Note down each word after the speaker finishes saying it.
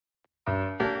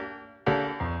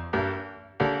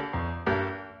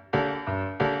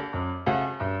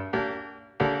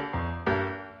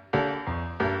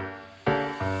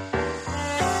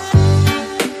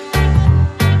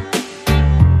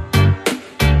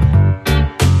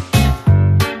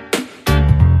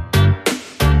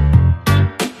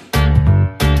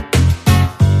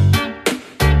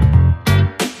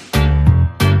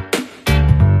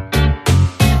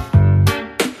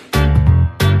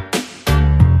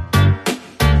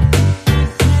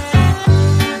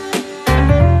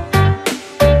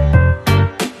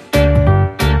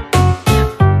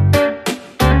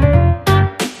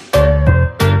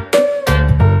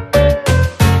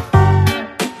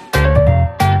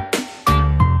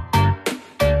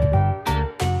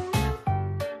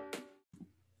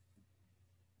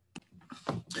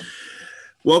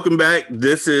Welcome back.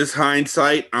 This is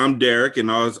Hindsight. I'm Derek, and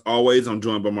as always, I'm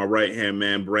joined by my right hand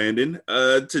man, Brandon.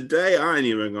 Today, I ain't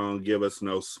even gonna give us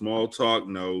no small talk,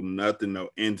 no nothing, no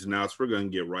ins and outs. We're gonna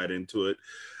get right into it.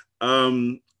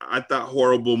 I thought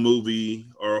horrible movie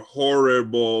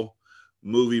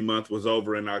month was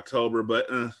over in October, but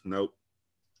nope,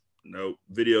 nope.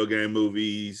 Video game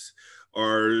movies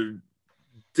are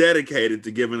dedicated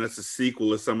to giving us a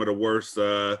sequel of some of the worst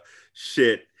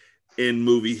shit in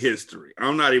movie history.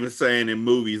 I'm not even saying in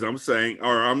movies, I'm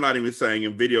not even saying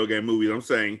in video game movies, I'm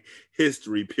saying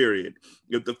history, period.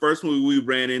 If the first movie we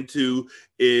ran into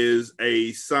is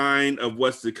a sign of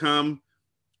what's to come,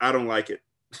 I don't like it.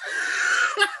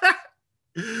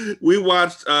 We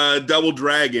watched Double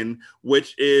Dragon,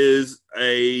 which is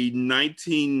a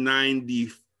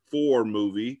 1994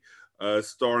 movie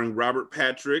starring Robert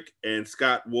Patrick and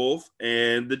Scott Wolf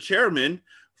and the chairman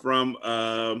from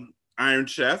Iron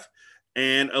Chef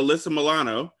and Alyssa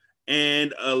Milano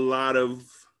and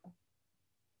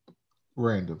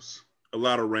Randoms. a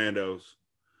lot of randos.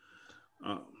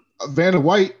 Um, Vanna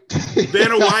White.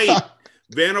 Vanna White.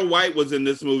 Vanna White was in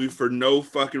this movie for no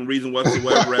fucking reason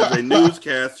whatsoever as a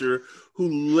newscaster who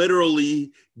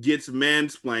literally gets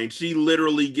mansplained. She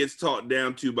literally gets talked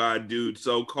down to by a dude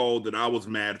so cold that I was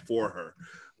mad for her.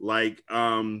 Like,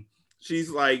 she's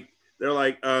like, they're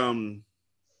like,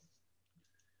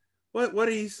 what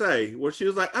did he say? Well, she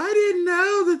was like, I didn't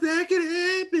know that could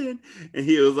happen. And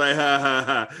he was like, ha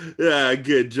ha ha,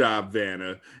 good job,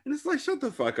 Vanna. And it's like, shut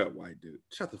the fuck up, white dude.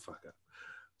 Shut the fuck up.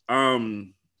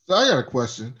 So I got a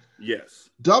question. Yes.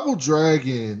 Double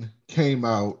Dragon came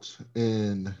out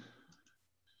in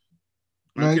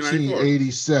 1994.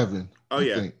 1987, Oh I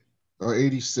yeah. think, or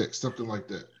 86, something like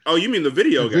that. Oh, you mean the The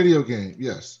video game? video game,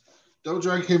 yes. Double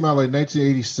Dragon came out like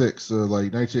 1986 or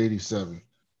like 1987.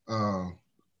 Um,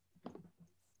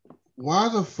 why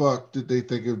the fuck did they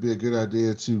think it would be a good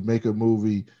idea to make a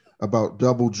movie about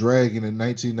Double Dragon in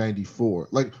 1994?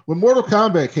 Like when Mortal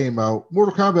Kombat came out,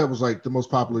 Mortal Kombat was like the most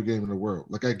popular game in the world.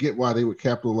 Like I get why they would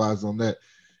capitalize on that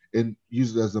and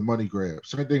use it as a money grab.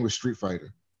 Same thing with Street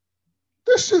Fighter.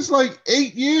 This is like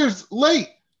 8 years late.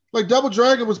 Like Double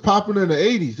Dragon was popular in the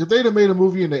 80s. If they'd have made a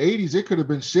movie in the 80s, it could have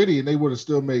been shitty and they would have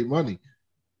still made money.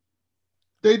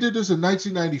 They did this in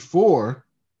 1994.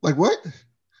 Like what?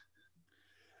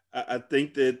 I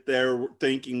think that their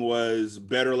thinking was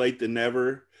better late than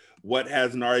never. What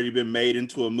hasn't already been made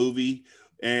into a movie?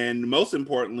 And most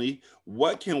importantly,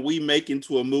 what can we make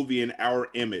into a movie in our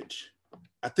image?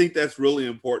 I think that's really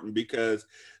important because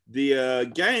the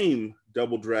game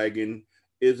Double Dragon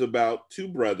is about two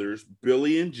brothers,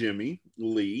 Billy and Jimmy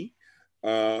Lee,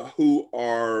 who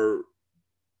are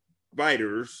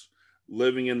fighters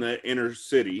living in the inner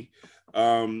city.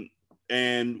 Um,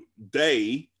 and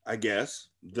they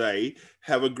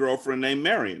have a girlfriend named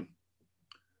Marion.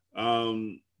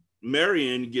 Um,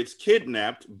 Marion gets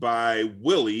kidnapped by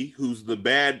Willie, who's the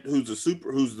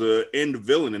end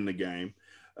villain in the game,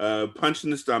 punched in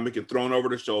the stomach and thrown over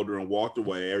the shoulder and walked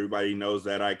away. Everybody knows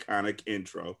that iconic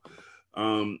intro.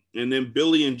 And then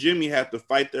Billy and Jimmy have to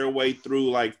fight their way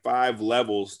through like 5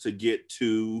 levels to get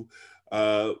to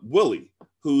Willie,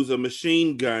 who's a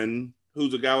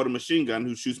guy with a machine gun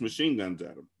who shoots machine guns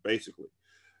at him, basically.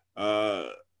 Uh,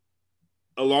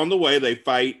 Along the way, they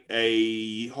fight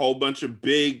a whole bunch of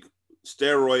big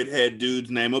steroid head dudes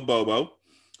named a Bobo.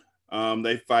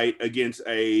 They fight against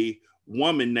a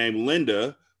woman named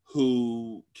Linda,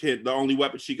 the only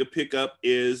weapon she could pick up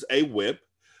is a whip.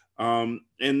 And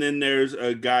then there's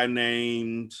a guy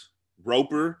named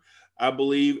Roper, I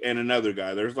believe, and another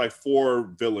guy. There's like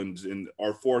 4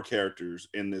 characters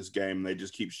in this game. They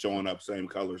just keep showing up, same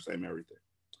color, same everything.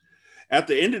 At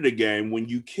the end of the game, when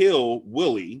you kill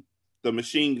Willie, the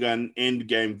machine gun end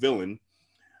game villain,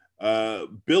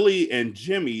 Billy and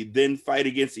Jimmy then fight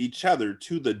against each other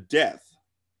to the death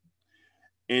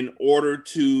in order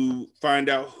to find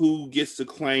out who gets to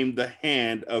claim the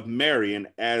hand of Marion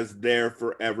as their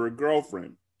forever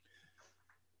girlfriend.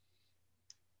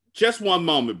 Just one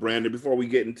moment, Brandon, before we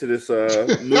get into this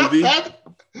movie.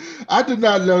 I did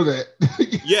not know that.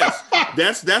 Yes,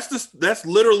 that's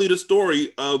literally the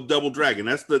story of Double Dragon.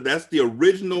 That's the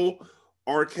original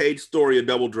arcade story of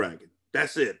Double Dragon.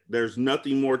 That's it. There's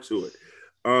nothing more to it.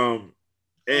 Um,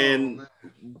 Oh and man.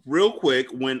 real quick,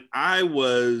 when I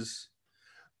was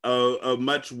a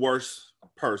much worse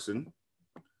person,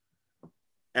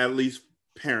 at least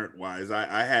parent wise,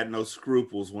 I had no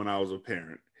scruples when I was a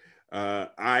parent.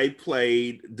 I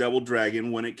played Double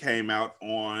Dragon when it came out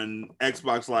on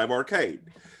Xbox Live Arcade.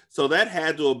 So that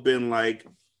had to have been like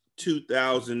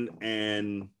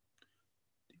 2012,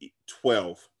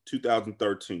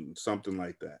 2013, something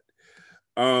like that.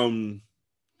 Um,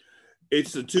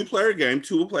 it's a two-player game,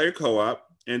 two-player co-op,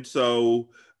 and so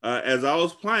as I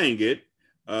was playing it,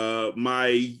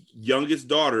 my youngest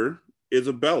daughter,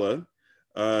 Isabella,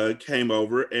 came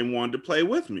over and wanted to play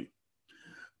with me.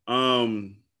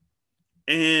 Um,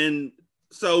 and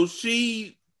so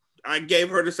I gave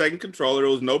her the second controller. It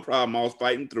was no problem. I was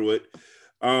fighting through it.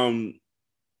 Um,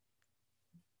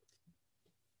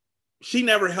 she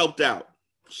never helped out.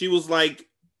 She was like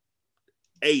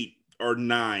 8 or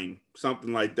 9,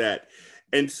 something like that.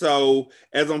 And so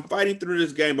as I'm fighting through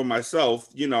this game by myself,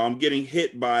 I'm getting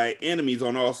hit by enemies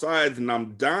on all sides and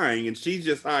I'm dying and she's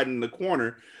just hiding in the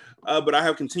corner. But I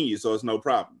have continued, so it's no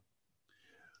problem.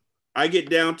 I get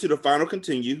down to the final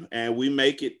continue and we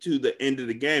make it to the end of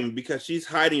the game. Because she's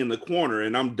hiding in the corner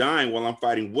and I'm dying while I'm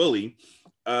fighting Willie,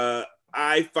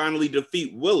 I finally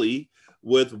defeat Willie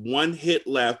with 1 hit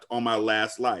left on my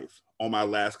last life, on my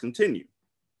last continue.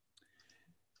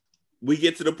 We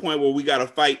get to the point where we got to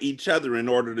fight each other in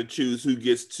order to choose who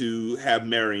gets to have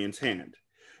Marion's hand.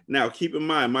 Now, keep in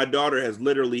mind, my daughter has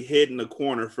literally hid in the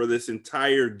corner for this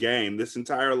entire game, this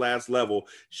entire last level.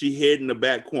 She hid in the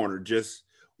back corner, just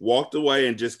walked away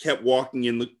and just kept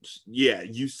walking yeah,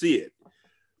 you see it.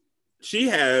 She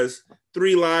has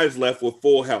 3 lives left with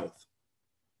full health.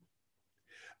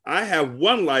 I have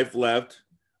 1 life left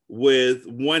with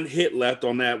 1 hit left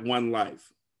on that 1 life.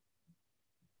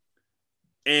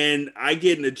 And I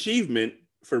get an achievement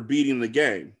for beating the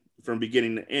game from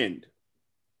beginning to end.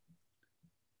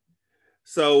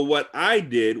 So what I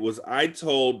did was I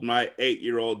told my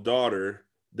 8-year-old daughter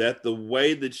that the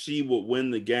way that she would win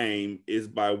the game is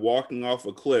by walking off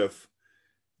a cliff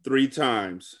 3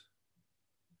 times.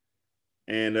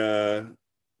 And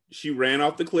she ran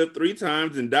off the cliff 3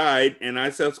 times and died, and I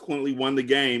subsequently won the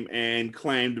game and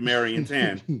claimed Marion's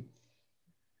hand.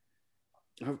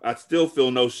 I still feel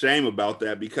no shame about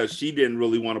that because she didn't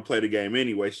really want to play the game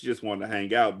anyway. She just wanted to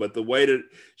hang out. But the way that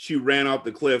she ran off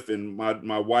the cliff and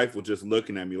my wife was just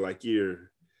looking at me like,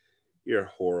 you're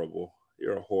horrible.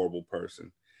 You're a horrible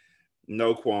person.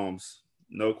 No qualms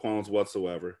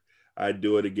whatsoever. I'd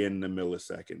do it again in a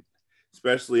millisecond,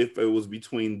 especially if it was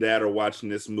between that or watching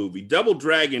this movie. Double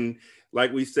Dragon,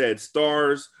 like we said,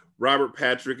 stars Robert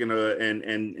Patrick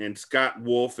and Scott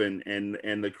Wolf and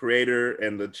the creator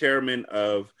and the chairman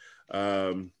of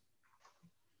Iron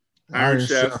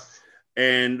Chef.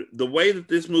 And the way that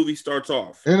this movie starts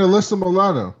off. And Alyssa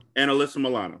Milano.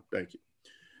 Thank you.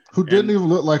 Who didn't even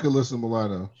look like Alyssa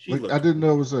Milano. I didn't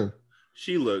know it was her.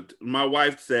 She looked. My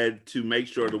wife said to make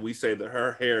sure that we say that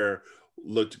her hair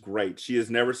looked great. She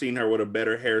has never seen her with a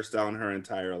better hairstyle in her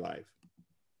entire life.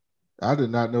 I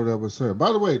did not know that was her.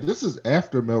 By the way, this is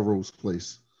after Melrose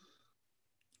Place.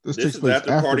 This takes place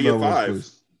after Party of Five.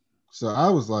 Place. So I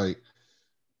was like,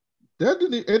 that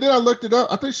didn't. And then I looked it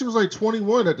up. I think she was like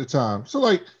 21 at the time. So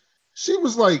like, she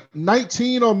was like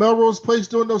 19 on Melrose Place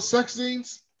doing those sex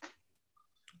scenes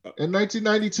in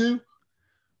 1992.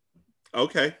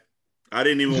 Okay, I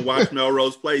didn't even watch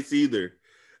Melrose Place either.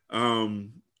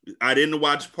 I didn't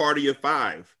watch Party of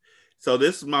Five. So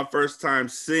this is my first time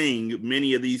seeing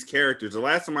many of these characters. The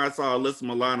last time I saw Alyssa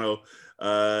Milano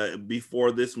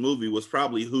before this movie was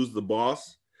probably Who's the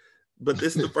Boss? But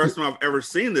this is the first time I've ever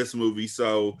seen this movie.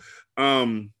 So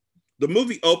the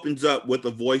movie opens up with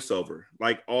a voiceover,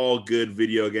 like all good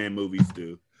video game movies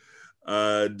do,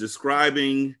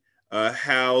 describing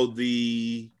how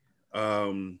the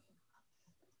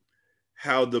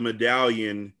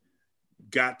medallion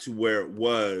got to where it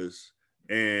was,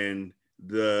 and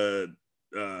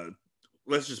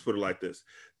let's just put it like this.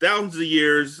 Thousands of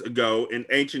years ago in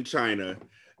ancient China,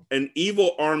 an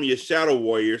evil army of shadow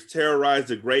warriors terrorized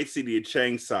the great city of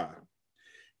Changsha.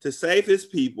 To save his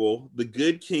people, the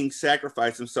good king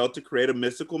sacrificed himself to create a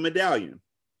mystical medallion.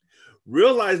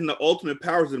 Realizing the ultimate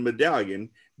powers of the medallion,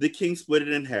 the king split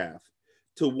it in half.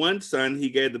 To one son, he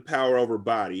gave the power over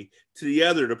body. To the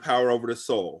other, the power over the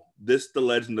soul. This is the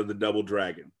legend of the Double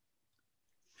Dragon.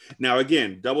 Now,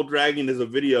 again, Double Dragon is a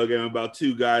video game about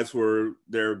 2 guys where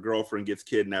their girlfriend gets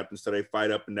kidnapped, and so they fight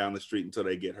up and down the street until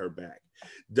they get her back.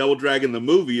 Double Dragon, the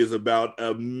movie, is about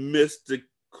a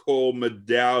mystical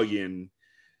medallion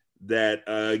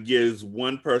that gives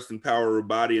one person power over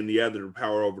body and the other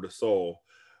power over the soul.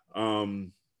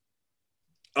 And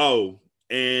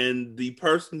the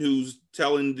person who's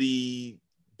telling the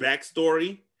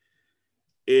backstory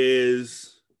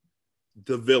is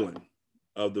the villain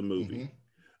of the movie.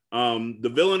 Mm-hmm. The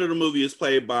villain of the movie is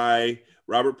played by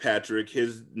Robert Patrick.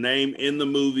 His name in the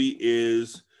movie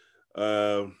is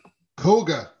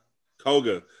Koga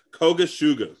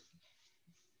Shuga.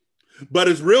 But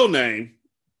his real name,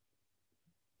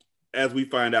 as we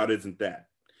find out, isn't that.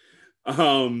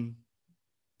 Um,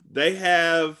 they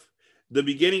have the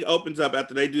beginning opens up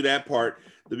after they do that part.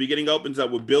 The beginning opens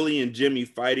up with Billy and Jimmy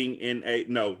fighting in a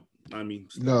no. I mean,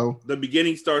 No. the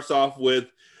beginning starts off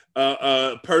with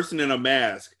a person in a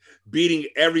mask beating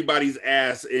everybody's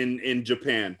ass in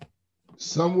Japan.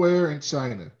 Somewhere in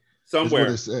China is what it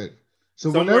Somewhere. said.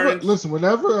 So Somewhere in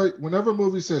whenever a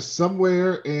movie says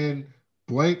somewhere in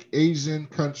blank Asian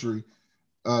country,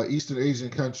 Eastern Asian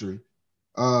country,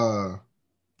 uh,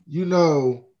 you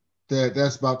know that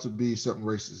that's about to be something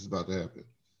racist is about to happen.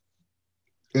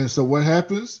 And so what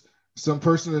happens? Some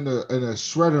person in a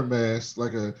shredder mask,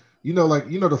 like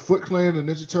the Foot Clan and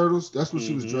Ninja Turtles. That's what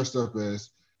she was mm-hmm. dressed up as.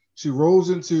 She rolls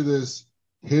into this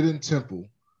hidden temple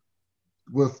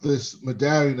with this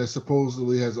medallion that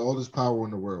supposedly has all this power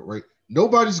in the world. Right?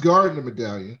 Nobody's guarding the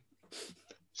medallion.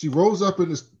 She rolls up in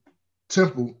this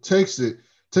temple, takes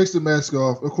the mask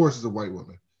off. Of course, it's a white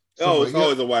woman. So I'm Oh, like, it's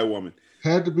always a white woman.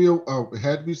 Had to be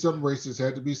had to be some racist,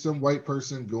 had to be some white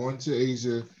person going to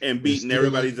Asia And and beating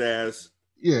everybody's stealing, ass.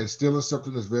 yeah, stealing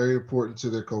something that's very important to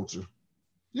their culture.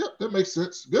 Yep, that makes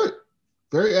sense. Good.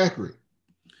 Very accurate.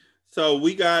 So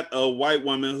we got a white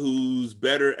woman who's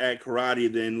better at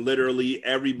karate than literally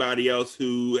everybody else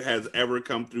who has ever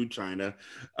come through China.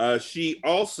 She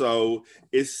also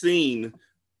is seen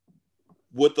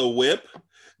with a whip.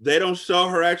 They don't show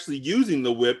her actually using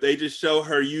the whip. They just show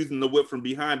her using the whip from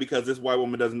behind because this white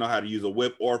woman doesn't know how to use a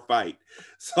whip or fight.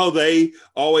 So they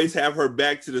always have her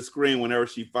back to the screen whenever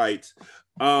she fights.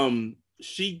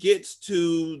 She gets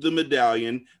to the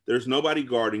medallion. There's nobody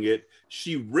guarding it.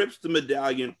 She rips the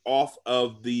medallion off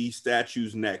of the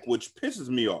statue's neck, which pisses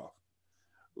me off.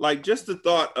 Like just the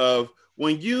thought of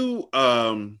when you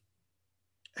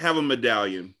have a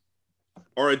medallion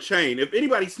or a chain. If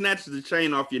anybody snatches the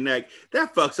chain off your neck,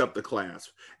 that fucks up the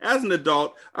clasp. As an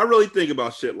adult, I really think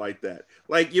about shit like that.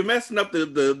 Like you're messing up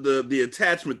the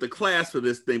attachment, the clasp of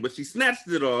this thing, but she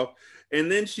snatches it off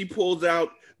and then she pulls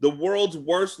out the world's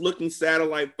worst looking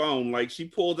satellite phone. Like she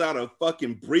pulls out a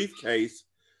fucking briefcase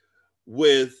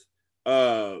with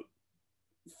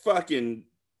fucking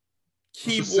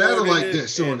keyboard in satellite it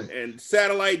dish on it. and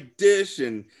satellite dish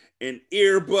and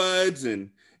earbuds,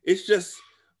 and it's just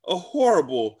a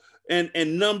horrible and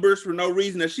numbers for no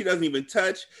reason that she doesn't even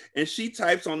touch, and she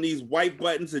types on these white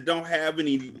buttons that don't have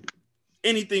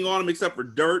anything on them except for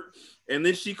dirt, and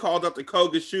then she called up to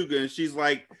Koga Suga and she's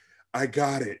like, I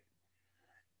got it.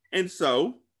 And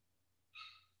so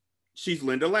she's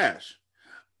Linda Lash.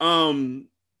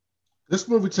 This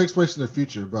movie takes place in the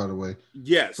future, by the way.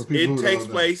 Yes, it takes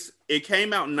place. It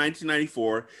came out in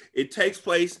 1994. It takes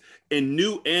place in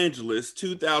New Angeles,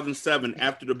 2007,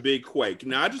 after the big quake.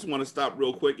 Now, I just want to stop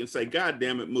real quick and say, God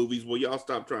damn it, movies, will y'all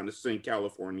stop trying to sing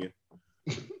California?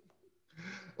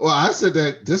 Well, I said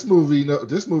that this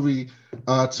movie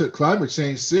took climate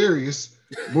change serious,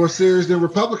 more serious than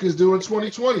Republicans do in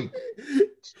 2020,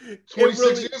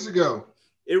 26 years ago.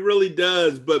 It really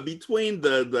does, but between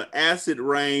the acid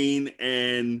rain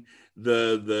and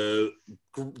the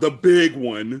big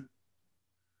one,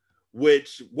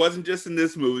 which wasn't just in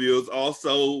this movie, it was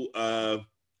also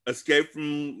Escape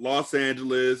from Los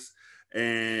Angeles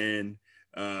and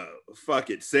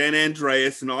San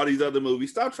Andreas and all these other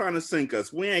movies. Stop trying to sink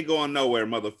us. We ain't going nowhere,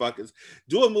 motherfuckers.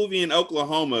 Do a movie in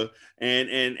Oklahoma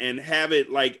and have it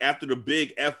like after the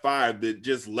big F5 that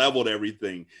just leveled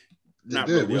everything. Not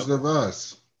did. Really Wizard of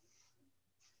Oz.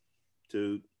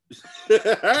 Dude.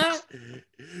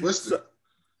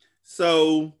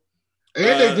 So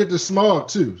and they did the smog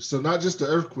too. So not just the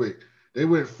earthquake. They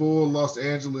went full Los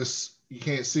Angeles. You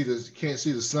can't see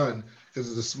the sun because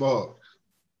of the smog.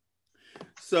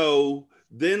 So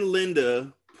then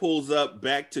Linda pulls up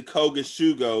back to Koga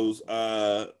Shugo's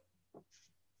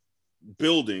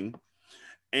building,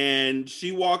 and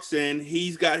she walks in.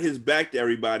 He's got his back to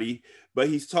everybody, but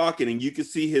he's talking, and you can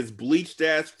see his bleached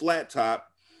ass flat top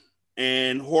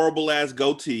and horrible ass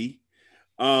goatee.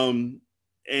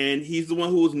 And he's the one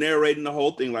who was narrating the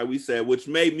whole thing, like we said, which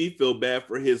made me feel bad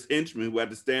for his henchmen who had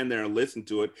to stand there and listen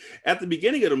to it. At the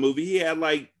beginning of the movie, he had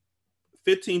like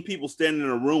 15 people standing in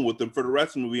a room with him. For the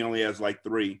rest of the movie, he only has like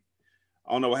 3.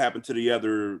 I don't know what happened to the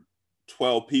other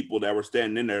 12 people that were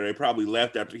standing in there. They probably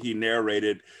left after he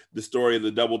narrated the story of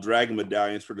the double dragon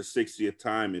medallions for the 60th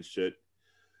time and shit.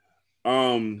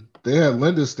 They had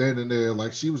Linda standing there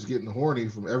like she was getting horny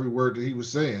from every word that he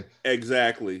was saying.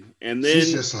 Exactly. And then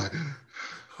she's just like,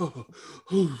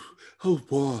 oh,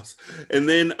 boss. And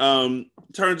then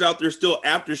turns out there's still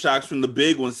aftershocks from the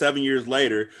big one 7 years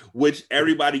later, which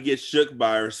everybody gets shook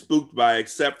by or spooked by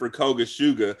except for Koga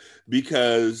Shuga,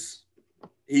 because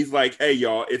he's like, hey,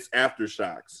 y'all, it's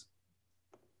aftershocks.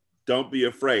 Don't be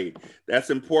afraid. That's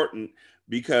important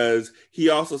because he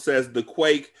also says the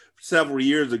quake several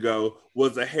years ago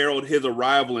was to herald his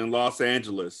arrival in Los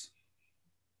Angeles.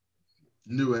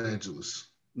 New Angeles.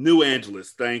 New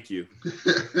Angeles, thank you.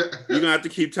 You're gonna have to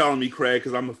keep telling me, Craig,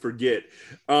 because I'm gonna forget.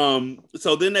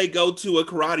 So then they go to a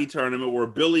karate tournament where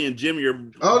Billy and Jimmy are.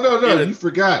 Oh no, you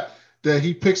forgot that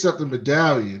he picks up the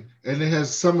medallion and it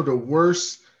has some of the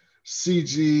worst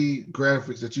CG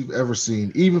graphics that you've ever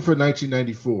seen, even for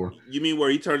 1994. You mean where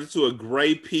he turns into a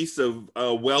gray piece of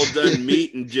well done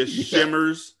meat and just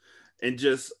shimmers and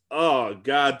just oh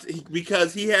god,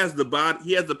 because he has the body,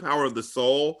 he has the power of the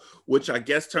soul, which I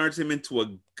guess turns him into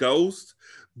a ghost.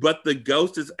 But the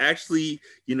ghost is actually,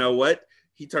 you know what?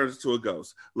 He turns into a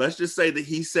ghost. Let's just say that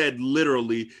he said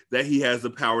literally that he has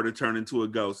the power to turn into a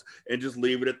ghost, and just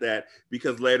leave it at that,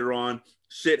 because later on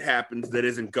shit happens that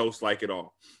isn't ghost-like at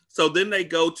all. So then they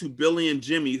go to Billy and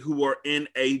Jimmy, who are in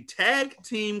a tag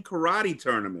team karate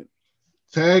tournament.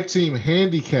 Tag team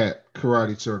handicap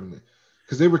karate tournament.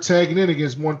 Because they were tagging in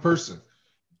against one person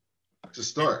to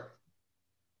start.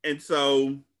 And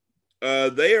so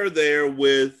they are there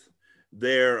with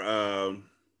their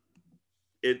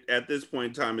at this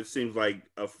point in time, it seems like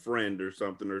a friend or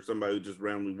something, or somebody who just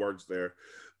randomly works there.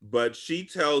 But she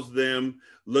tells them,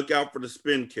 look out for the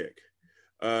spin kick.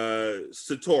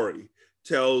 Satori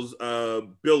tells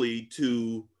Billy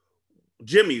to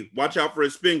Jimmy, watch out for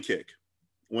his spin kick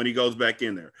when he goes back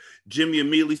in there. Jimmy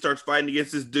immediately starts fighting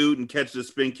against this dude and catches a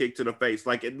spin kick to the face.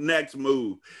 Like a next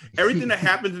move. Everything that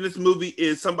happens in this movie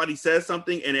is somebody says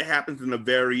something and it happens in the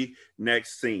very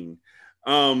next scene.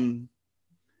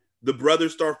 The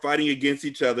brothers start fighting against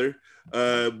each other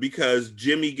because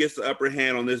Jimmy gets the upper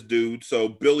hand on this dude. So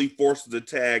Billy forces a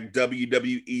tag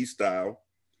WWE style.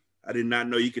 I did not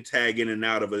know you could tag in and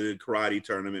out of a karate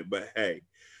tournament, but hey.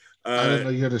 I didn't know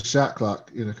you had a shot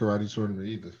clock in a karate tournament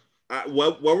either.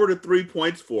 What were the 3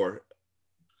 points for?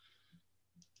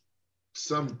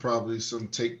 Probably some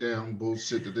takedown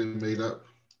bullshit that they made up.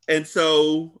 And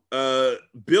so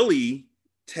Billy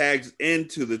tags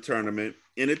into the tournament,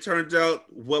 and it turns out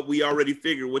what we already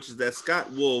figured, which is that Scott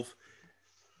Wolf,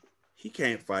 he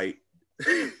can't fight.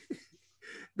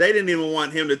 They didn't even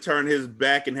want him to turn his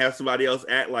back and have somebody else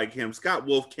act like him. Scott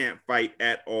Wolf can't fight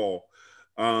at all.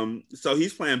 So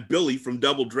he's playing Billy from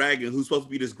Double Dragon, who's supposed to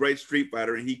be this great street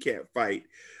fighter, and he can't fight.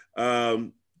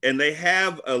 And they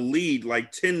have a lead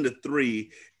like 10-3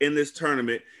 in this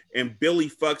tournament, and Billy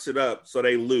fucks it up, so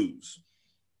they lose.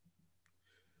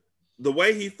 The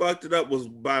way he fucked it up was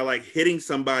by like hitting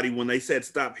somebody when they said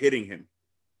stop hitting him.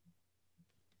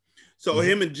 So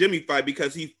him and Jimmy fight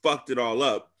because he fucked it all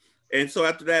up. And so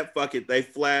after that, fuck it,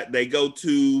 they go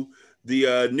to the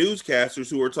newscasters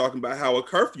who are talking about how a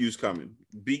curfew's coming.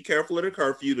 Be careful of the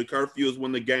curfew. The curfew is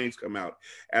when the gangs come out.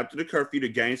 After the curfew, the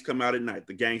gangs come out at night.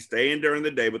 The gangs stay in during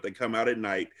the day, but they come out at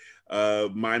night.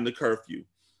 Mind the curfew.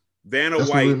 Vanna That's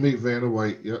White. Where we meet Vanna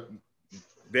White. Yep.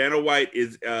 Vanna White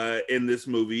is in this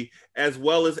movie, as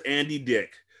well as Andy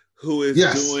Dick, who is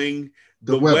doing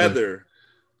the weather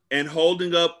and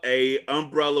holding up a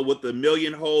umbrella with a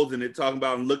million holes in it, talking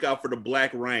about and look out for the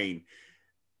black rain.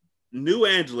 New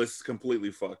Angeles is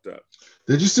completely fucked up.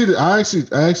 Did you see that? I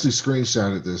actually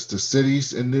screenshotted this. The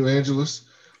cities in New Angeles,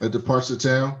 like the parts of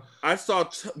town. I saw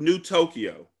New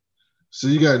Tokyo. So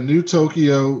you got New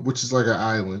Tokyo, which is like an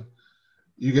island.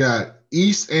 You got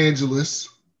East Angeles,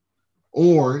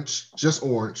 Orange, just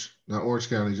Orange, not Orange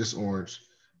County, just Orange.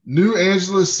 New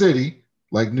Angeles City,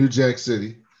 like New Jack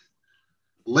City.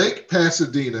 Lake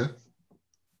Pasadena,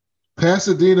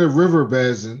 Pasadena River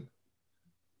Basin,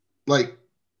 like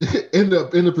in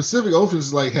the Pacific Ocean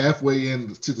is like halfway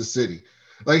into the city.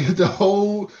 Like the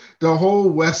whole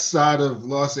west side of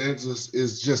Los Angeles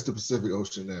is just the Pacific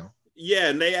Ocean now. Yeah,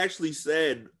 and they actually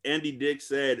said, Andy Dick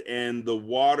said, and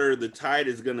the tide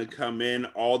is going to come in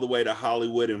all the way to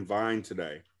Hollywood and Vine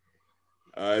today.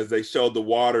 As they showed the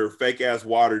water, fake ass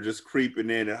water just creeping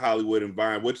in at Hollywood and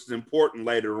Vine, which is important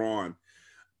later on.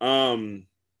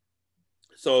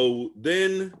 So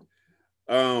then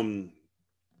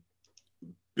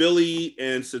Billy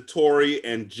and Satori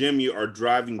and Jimmy are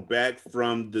driving back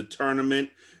from the tournament.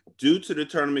 Due to the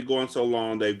tournament going so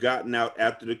long, they've gotten out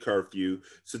after the curfew.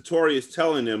 Satori is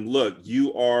telling them, look,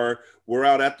 we're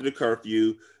out after the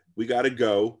curfew. We got to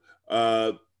go.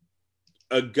 A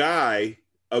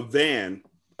van,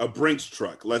 a Brinks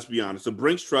truck, let's be honest. A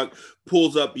Brinks truck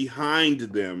pulls up behind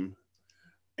them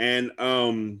and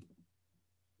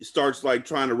starts like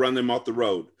trying to run them off the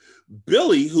road.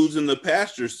 Billy, who's in the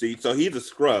passenger seat, so he's a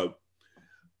scrub,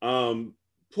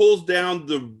 pulls down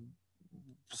the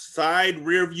side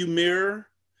rear view mirror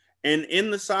And in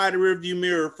the side rearview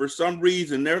mirror, for some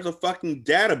reason, there's a fucking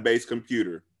database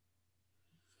computer.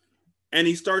 And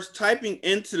he starts typing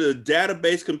into the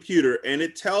database computer, and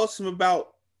it tells him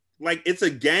about, like, it's a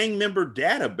gang member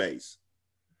database.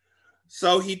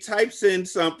 So he types in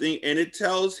something, and it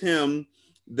tells him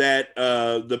that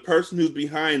the person who's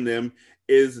behind them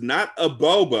is not a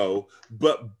Bobo,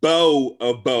 but Bo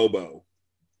a Bobo.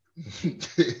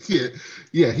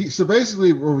 yeah. So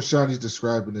basically, what Rashani's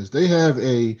describing is they have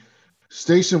a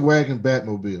station wagon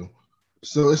Batmobile.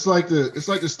 So it's like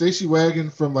the station wagon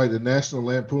from like the National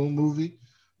Lampoon movie,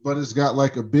 but it's got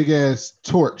like a big ass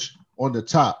torch on the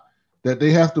top that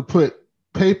they have to put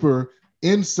paper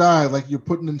inside, like you're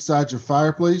putting inside your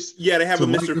fireplace. Yeah, they have a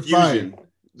Mr. Fusion.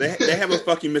 They have a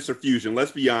fucking Mr. Fusion.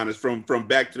 Let's be honest, from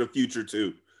Back to the Future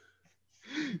too.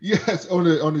 Yes, on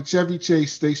the Chevy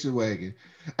Chase station wagon.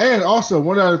 And also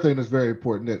one other thing that's very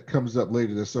important that comes up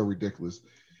later that's so ridiculous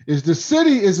is the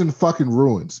city is in fucking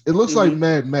ruins. It looks like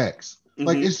Mad Max.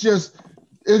 Like it's just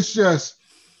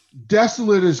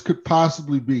desolate as could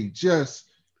possibly be. Just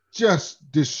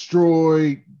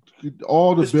destroyed.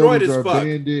 All the buildings are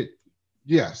abandoned.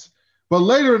 Yes. But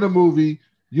later in the movie,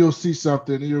 you'll see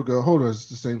something and you'll go, hold on, it's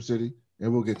the same city.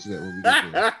 And we'll get to that when we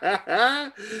get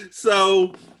there.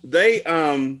 So they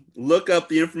look up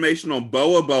the information on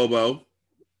Boa Bobo.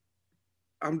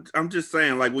 I'm just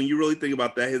saying, like, when you really think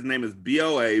about that, his name is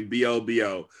Boa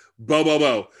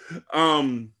Bobo.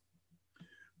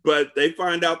 But they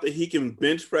find out that he can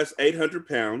bench press 800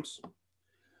 pounds.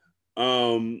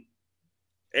 And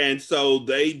so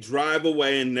they drive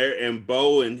away in there, and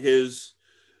Bo and his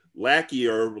lackey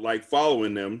are like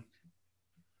following them.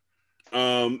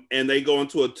 And they go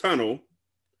into a tunnel,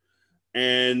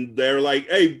 and they're like,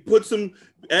 hey,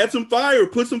 add some fire,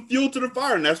 put some fuel to the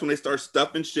fire. And that's when they start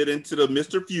stuffing shit into the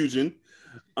Mr. Fusion,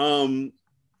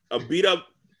 a beat up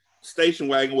station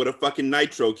wagon with a fucking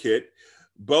nitro kit,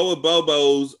 Boa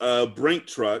Bobo's Brink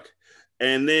truck.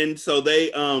 And then so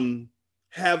they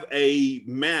have a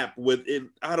map with it.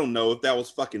 I don't know if that was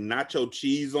fucking nacho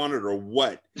cheese on it or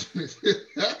what.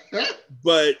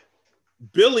 But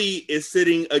Billy is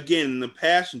sitting again in the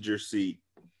passenger seat.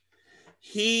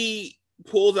 He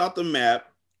pulls out the map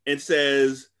and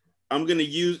says,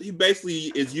 he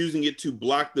basically is using it to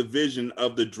block the vision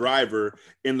of the driver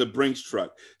in the Brinks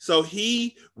truck. So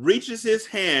he reaches his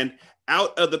hand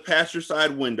out of the passenger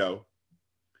side window.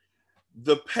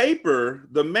 The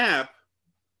map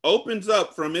opens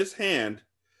up from his hand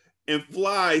and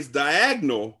flies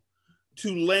diagonal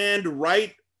to land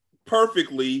right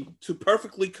perfectly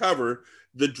cover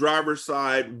the driver's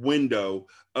side window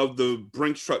of the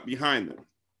Brinks truck behind them.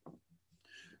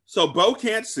 So Bo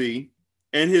can't see,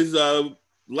 and his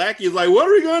lackey is like, what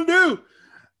are we going to do?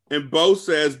 And Bo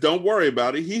says, don't worry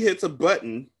about it. He hits a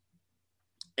button,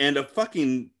 and a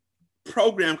fucking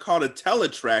program called a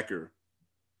teletracker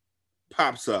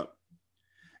pops up,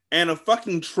 and a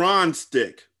fucking Tron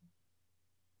stick.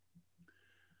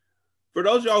 For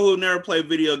those of y'all who have never played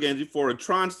video games before, a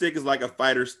Tron stick is like a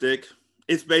fighter stick.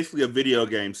 It's basically a video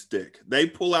game stick. They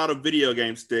pull out a video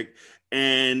game stick,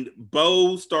 and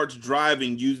Bo starts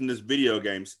driving using this video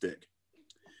game stick.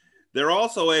 They're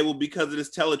also able, because of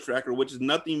this teletracker, which is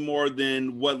nothing more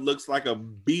than what looks like a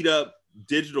beat up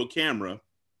digital camera,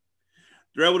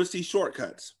 they're able to see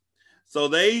shortcuts. So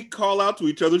they call out to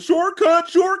each other, shortcut,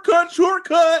 shortcut,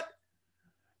 shortcut,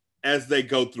 as they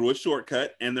go through a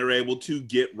shortcut, and they're able to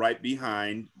get right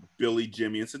behind Billy,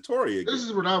 Jimmy, and Satori again. This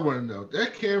is what I want to know.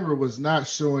 That camera was not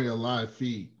showing a live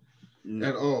feed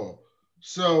at all.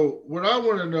 So what I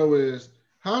want to know is,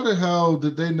 how the hell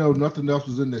did they know nothing else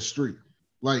was in the street?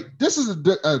 Like, this is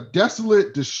a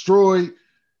desolate, destroyed,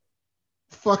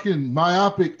 fucking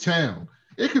myopic town.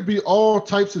 It could be all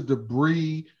types of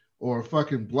debris or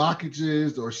fucking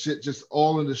blockages or shit just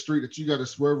all in the street that you got to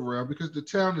swerve around because the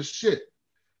town is shit.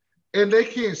 And they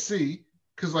can't see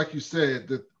because, like you said,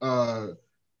 the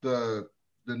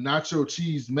nacho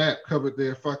cheese map covered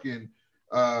their fucking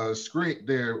screen,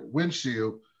 their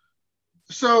windshield.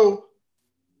 So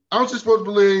I was just supposed to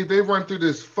believe they run through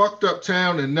this fucked up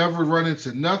town and never run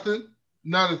into nothing,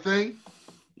 not a thing.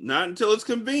 Not until it's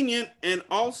convenient. And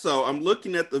also, I'm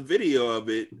looking at the video of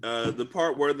it, the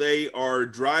part where they are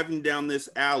driving down this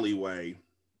alleyway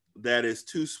that is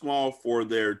too small for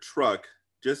their truck.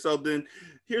 Just so then,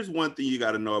 here's one thing you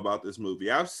got to know about this movie.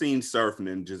 I've seen Surf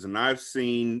Ninjas, and I've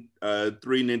seen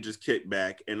Three Ninjas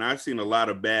Kickback, and I've seen a lot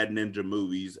of bad ninja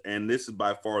movies, and this is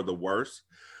by far the worst.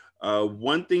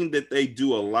 One thing that they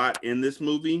do a lot in this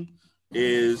movie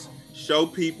is show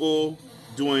people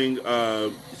doing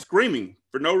screaming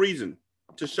for no reason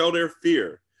to show their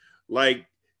fear. Like,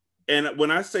 And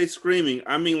when I say screaming,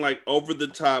 I mean like over the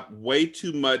top, way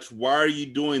too much. Why are you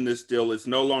doing this still? It's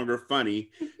no longer funny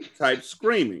type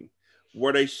screaming,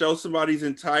 where they show somebody's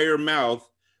entire mouth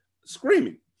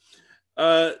screaming.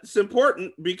 It's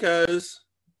important because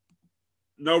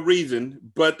no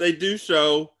reason, but they do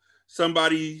show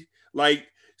somebody like,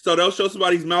 so they'll show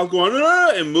somebody's mouth going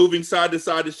and moving side to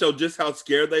side to show just how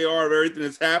scared they are of everything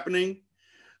that's happening.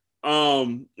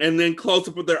 And then close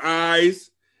up with their eyes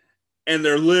and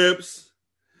their lips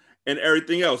and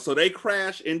everything else. So they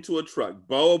crash into a truck.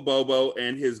 Bobo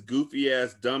and his goofy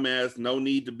ass, dumb ass, no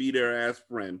need to be their ass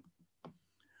friend.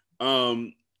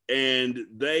 And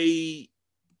they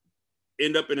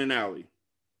end up in an alley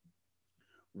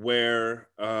where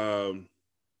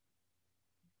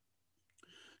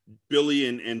Billy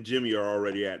and Jimmy are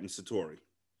already at in Satori.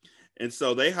 And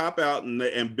so they hop out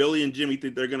and Billy and Jimmy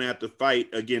think they're going to have to fight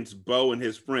against Bo and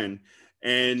his friend.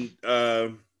 And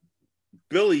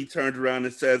Billy turns around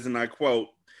and says, and I quote,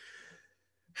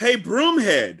 "Hey,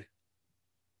 Broomhead,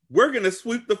 we're going to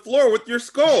sweep the floor with your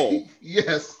skull."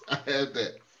 Yes, I had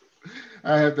that.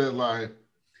 I had that line.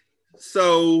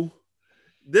 So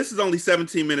this is only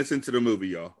 17 minutes into the movie,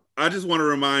 y'all. I just want to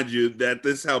remind you that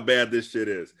this is how bad this shit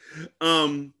is.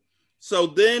 So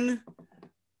then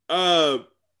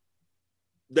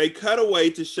they cut away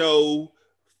to show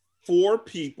four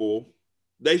people.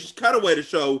 They cut away to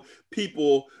show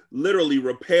people literally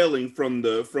rappelling from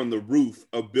the roof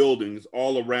of buildings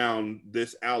all around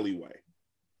this alleyway.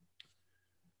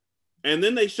 And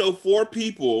then they show four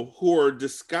people who are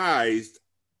disguised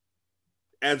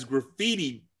as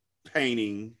graffiti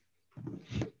painting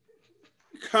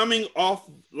coming off,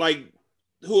 like,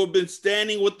 who have been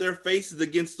standing with their faces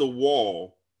against the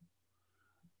wall.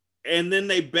 And then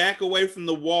they back away from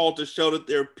the wall to show that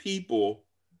they're people.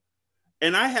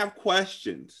 And I have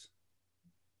questions.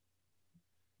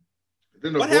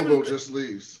 Then the Bobo just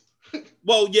leaves.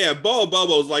 Well, yeah,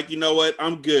 Bobo's like, you know what?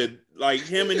 I'm good. Like,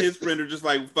 him and his friend are just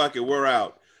like, fuck it, we're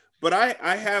out. But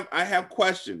I have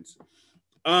questions.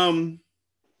 How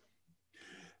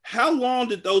long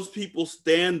did those people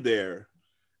stand there?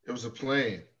 It was a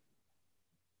plan.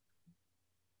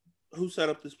 Who set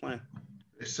up this plan?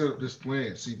 They set up this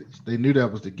plan. See, they knew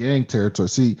that was the gang territory.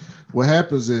 See, what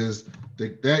happens is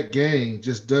that gang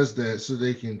just does that so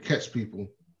they can catch people.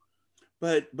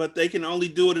 But they can only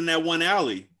do it in that one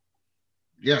alley.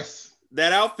 Yes.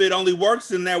 That outfit only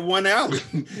works in that one alley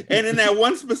and in that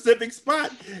one specific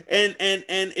spot. And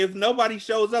if nobody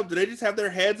shows up, do they just have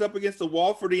their heads up against the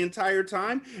wall for the entire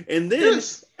time? And then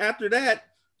after that,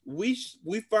 we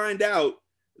find out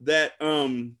that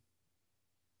the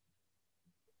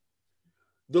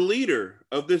leader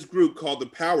of this group called the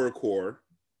Power Corps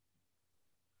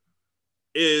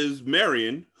is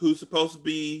Marion, who's supposed to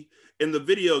be in the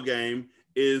video game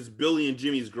is Billy and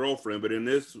Jimmy's girlfriend, but in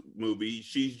this movie,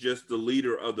 she's just the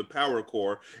leader of the Power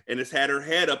Corps and has had her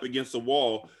head up against the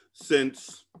wall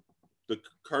since the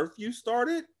curfew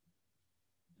started.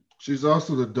 She's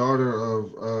also the daughter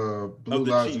of Blue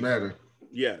Lives Matter.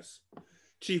 Yes,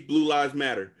 Chief Blue Lives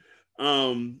Matter.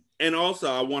 And also,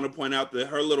 I want to point out that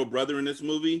her little brother in this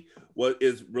movie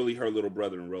is really her little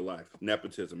brother in real life.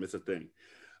 Nepotism, it's a thing.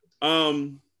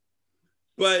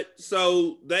 But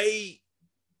so they.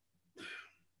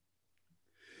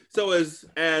 So as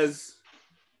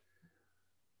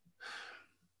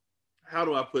how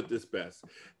do I put this best?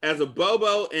 As a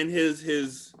Bobo and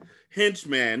his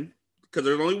henchman, because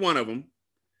there's only one of them,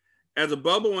 as a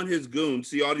Bobo and his goons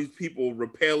see all these people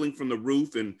rappelling from the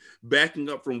roof and backing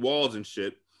up from walls and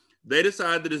shit, they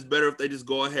decide that it's better if they just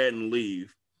go ahead and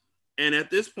leave. And at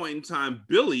this point in time,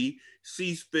 Billy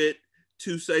sees fit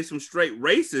to say some straight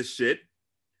racist shit.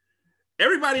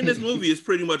 Everybody in this movie is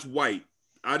pretty much white.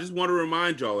 I just want to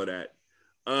remind y'all of that.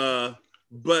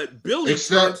 But Billy,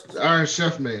 except Iron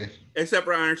Chef Man, except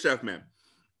for Iron Chef Man,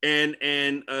 and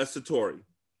Satori,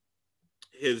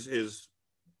 his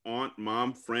aunt,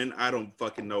 mom, friend. I don't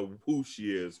fucking know who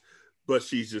she is, but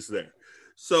she's just there.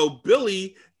 So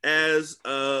Billy, as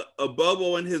a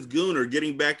Bobo and his goon are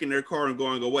getting back in their car and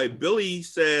going away, Billy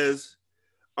says,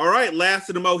 "All right, last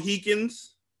of the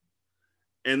Mohicans."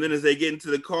 And then as they get into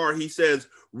the car, he says,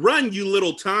 "Run, you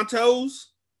little tontos."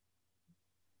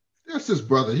 That's his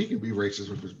brother. He can be racist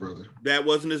with his brother. That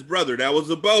wasn't his brother. That was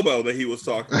a Bobo that he was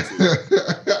talking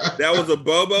to. That was a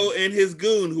Bobo and his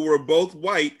goon who were both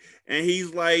white. And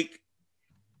he's like,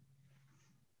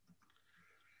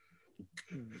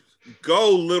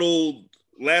 "Go, little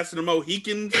last of the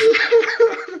Mohicans.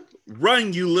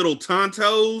 Run, you little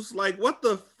tontos." Like, what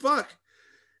the fuck?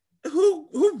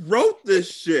 Who wrote this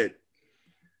shit?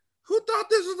 Who thought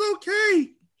this was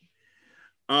okay?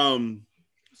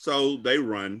 So they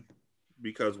run.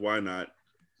 because why not?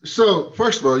 So,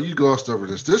 first of all, you glossed over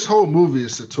this. This whole movie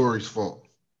is Satori's fault.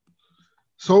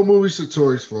 This whole movie is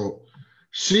Satori's fault.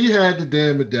 She had the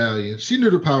damn medallion. She knew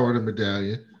the power of the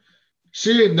medallion.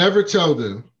 She didn't never tell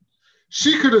them.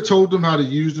 She could have told them how to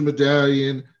use the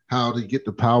medallion, how to get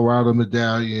the power out of the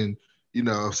medallion. You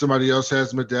know, if somebody else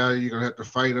has a medallion, you're gonna have to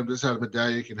fight them. This is how the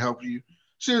medallion can help you.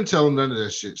 She didn't tell them none of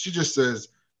that shit. She just says,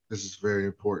 "This is very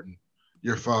important.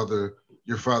 Your father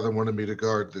wanted me to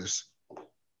guard this,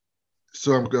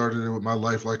 so I'm guarding it with my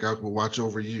life, like I will watch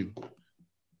over you."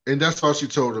 And that's all she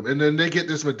told them. And then they get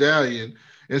this medallion,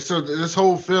 and so this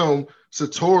whole film,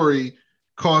 Satori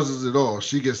causes it all.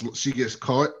 She gets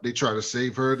caught. They try to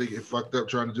save her. They get fucked up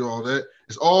trying to do all that.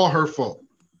 It's all her fault.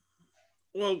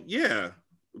 Well, yeah,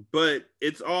 but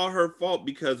it's all her fault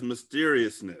because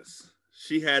mysteriousness.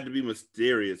 She had to be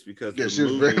mysterious because she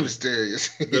was very mysterious.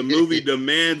 The movie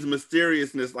demands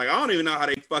mysteriousness. Like, I don't even know how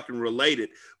they fucking relate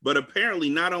it. But apparently,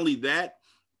 not only that,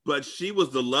 but she was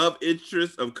the love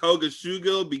interest of Koga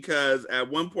Shugo because at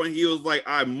one point he was like,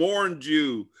 "I mourned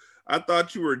you. I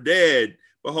thought you were dead."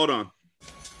 But hold on.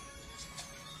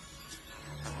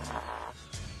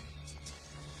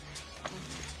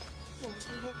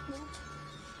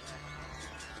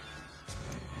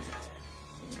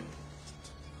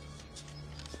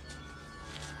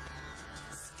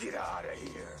 Get out of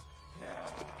here.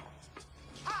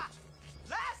 Ha!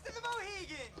 Last of the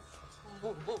Mohegans!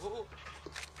 Run,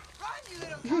 you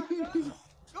little cockroach!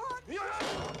 Go on!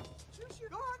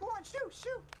 Shoot! Go on,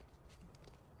 shoot!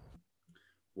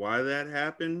 Why that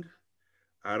happened,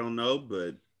 I don't know,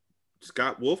 but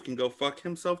Scott Wolf can go fuck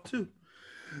himself too.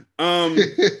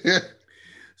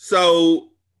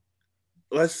 So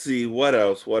let's see what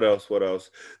else.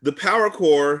 The Power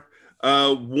Core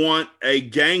want a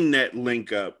GangNet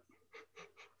link up.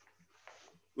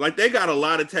 Like, they got a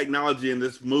lot of technology in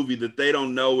this movie that they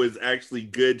don't know is actually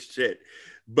good shit.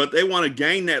 But they want a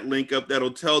GangNet link up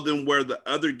that'll tell them where the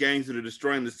other gangs that are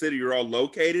destroying the city are all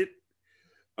located.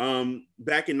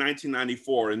 Back in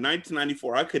 1994. In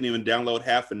 1994, I couldn't even download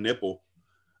half a nipple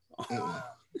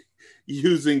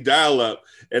using dial-up.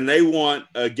 And they want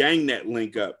a GangNet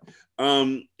link up.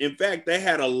 In fact, they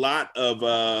had a lot of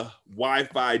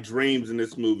Wi-Fi dreams in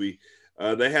this movie.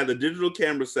 They had the digital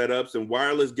camera setups and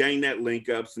wireless GangNet link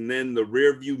ups, and then the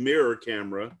rear view mirror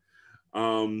camera.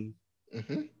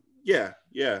 Yeah.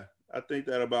 I think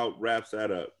that about wraps that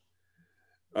up.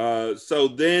 So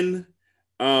then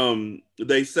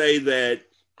they say that.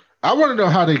 I want to know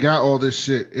how they got all this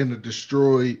shit in a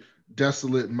destroyed,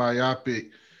 desolate, myopic,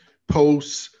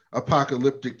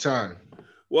 post-apocalyptic time.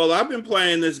 Well, I've been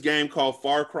playing this game called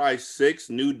Far Cry 6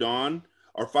 New Dawn,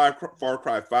 or Far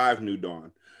Cry 5 New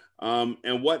Dawn.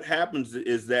 And what happens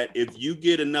is that if you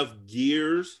get enough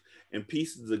gears and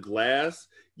pieces of glass,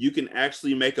 you can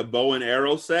actually make a bow and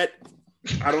arrow set.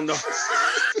 I don't know.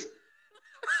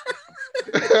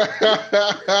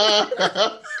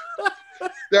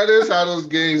 That is how those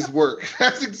games work.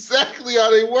 That's exactly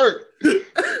how they work.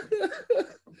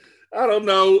 I don't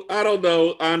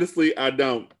know. Honestly, I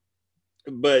don't.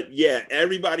 But yeah,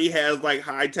 everybody has like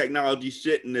high technology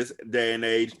shit in this day and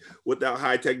age without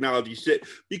high technology shit.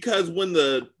 Because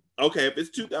if it's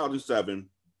 2007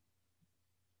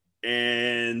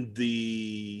 and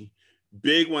the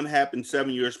big one happened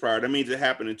 7 years prior, that means it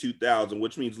happened in 2000,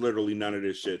 which means literally none of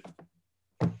this shit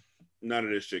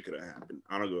could have happened.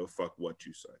 I don't give a fuck what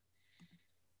you say.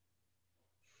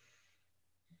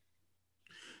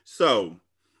 So,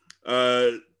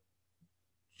 the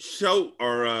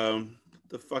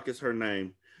fuck is her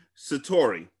name?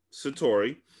 Satori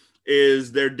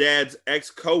is their dad's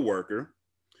ex-co-worker.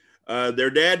 Their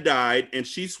dad died, and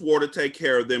she swore to take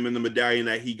care of them in the medallion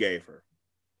that he gave her.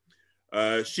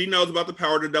 She knows about the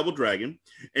power of the Double Dragon,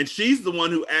 and she's the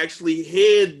one who actually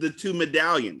hid the two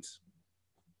medallions.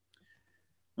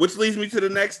 Which leads me to the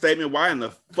next statement. Why in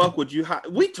the fuck would you hide?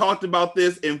 We talked about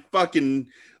this in fucking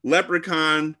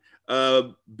Leprechaun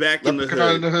back in the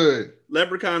hood.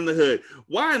 Leprechaun in the Hood.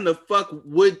 Why in the fuck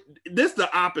would this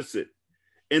the opposite?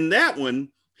 In that one,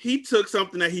 he took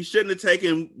something that he shouldn't have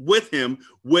taken with him.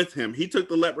 He took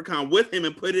the leprechaun with him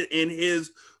and put it in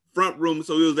his front room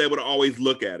so he was able to always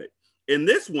look at it. In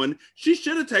this one, she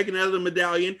should have taken out of the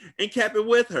medallion and kept it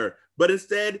with her. But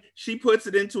instead, she puts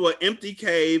it into an empty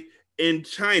cave in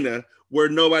China where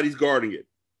nobody's guarding it.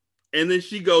 And then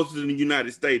she goes to the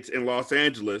United States in Los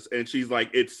Angeles and she's like,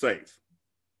 it's safe.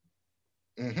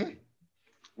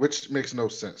 Which makes no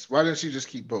sense. Why didn't she just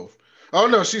keep both? Oh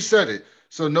no, she said it.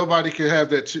 So nobody could have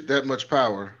that much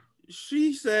power.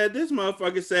 She said, this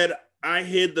motherfucker said, I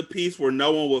hid the piece where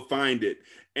no one would find it.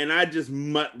 And I just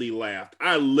muttly laughed.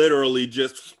 I literally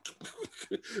just,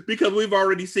 because we've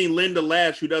already seen Linda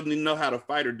Lash, who doesn't even know how to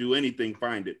fight or do anything,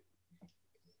 find it.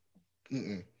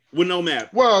 Mm-mm. With no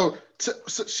map. Well, so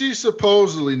she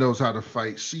supposedly knows how to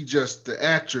fight. The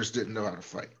actress didn't know how to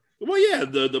fight. Well, yeah,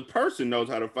 the person knows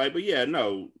how to fight, but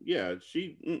the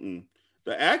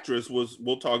actress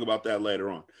we'll talk about that later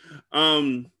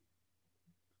on.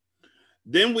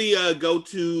 Then we go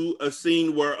to a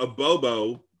scene where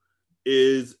Abobo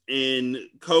is in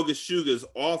Kogashuga's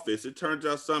office. It turns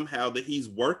out somehow that he's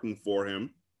working for him.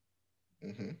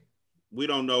 Mm-hmm. We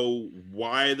don't know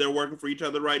why they're working for each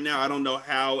other right now. I don't know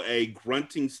how a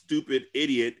grunting, stupid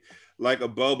idiot like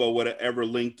Abobo would have ever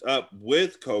linked up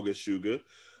with Kogashuga.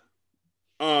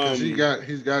 Because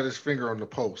he's got his finger on the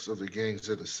pulse of the gangs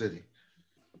of the city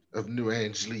of New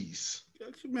Angeles.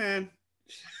 Man.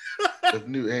 Of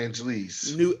New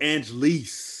Angeles. New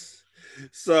Angeles.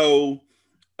 So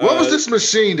what was this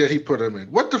machine that he put him in?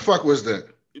 What the fuck was that?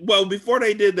 Well, before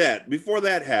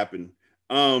that happened,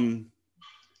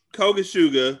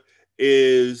 Kogashuga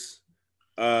is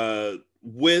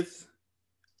with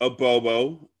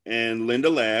Abobo and Linda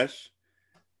Lash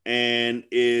and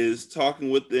is talking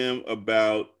with them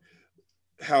about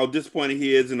how disappointed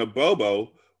he is in Abobo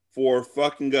for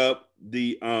fucking up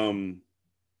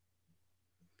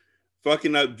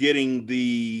getting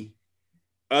the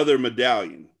other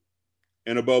medallion.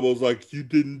 And Abobo's like, she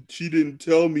didn't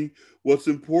tell me what's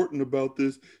important about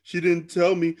this. She didn't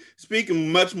tell me.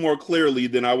 Speaking much more clearly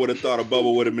than I would have thought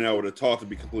Abobo would have been able to talk, to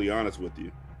be completely honest with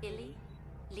you. Billy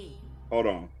Lee. Hold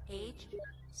on. Age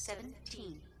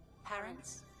 17.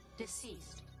 Parents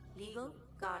deceased. Legal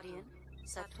guardian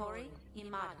Satori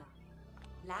Imada.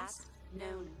 Last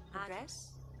known address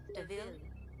DeVille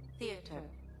Theater.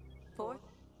 4th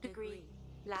degree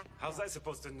black. How's I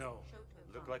supposed to know?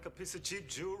 Look like a piece of cheap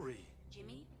jewelry.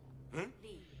 Jimmy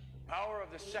Lee. Power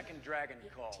of the second dragon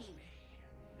calls me.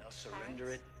 They'll surrender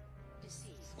it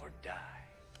Deceased. or die.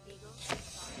 Legal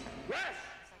Rest!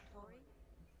 Satori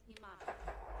Imada.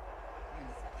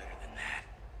 Better than that.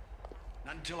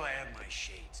 Not until I have my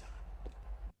shades on.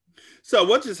 So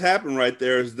what just happened right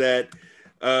there is that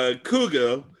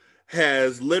Kuga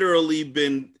has literally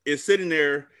is sitting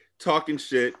there talking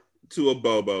shit to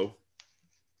Abobo,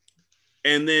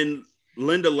 and then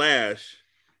Linda Lash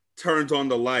turns on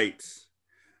the lights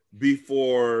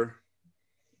before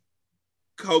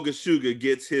Kogashuga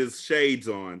gets his shades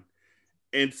on,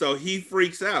 and so he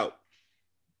freaks out,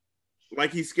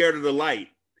 like he's scared of the light,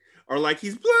 or like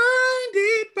he's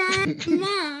blinded by the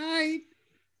light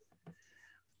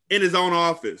in his own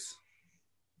office.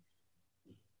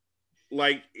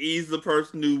 Like he's the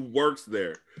person who works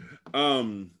there.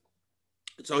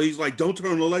 So he's like, don't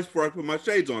turn on the lights before I put my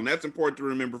shades on. That's important to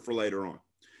remember for later on.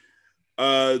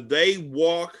 They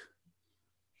walk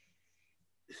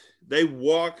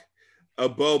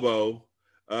Abobo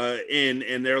in,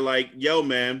 and they're like, yo,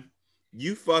 man,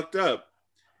 you fucked up.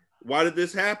 Why did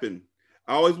this happen?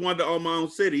 I always wanted to own my own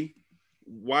city.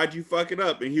 Why'd you fuck it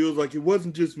up? And he was like, it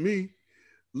wasn't just me.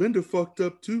 Linda fucked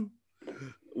up too.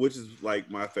 Which is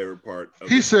like my favorite part.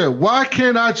 He said, why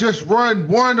can't I just run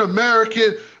one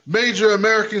major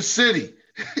American city?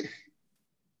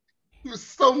 He was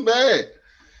so mad.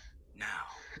 Now.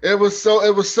 It was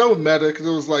so meta because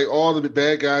it was like all the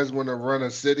bad guys want to run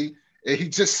a city. And he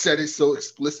just said it so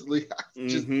explicitly. I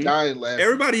just dying laughing.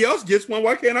 Everybody else gets one.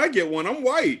 Why can't I get one? I'm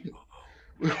white.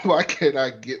 Why can't I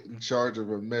get in charge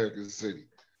of American city?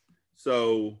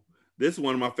 So this is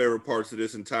one of my favorite parts of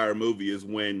this entire movie is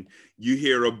when you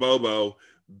hear Abobo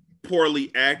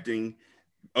poorly acting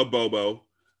Abobo,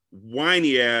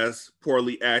 whiny ass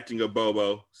poorly acting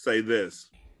Abobo say this.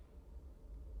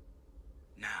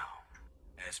 Now,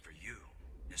 as for you,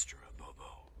 Mr.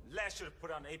 Abobo. Lash should have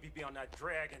put on APB on that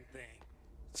dragon thing.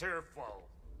 It's her fault.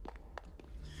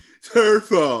 It's her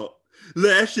fault.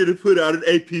 Lash should have put out an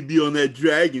APB on that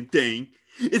dragon thing.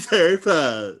 It's her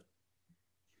fault.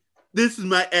 This is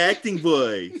my acting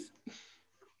voice.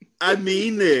 I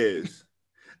mean this.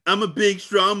 I'm a big,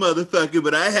 strong motherfucker,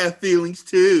 but I have feelings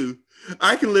too.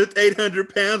 I can lift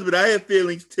 800 pounds, but I have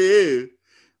feelings too.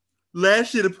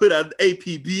 Lash should have put out an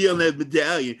APB on that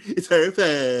medallion. It's her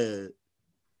fault.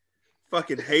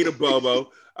 Fucking hate Abobo.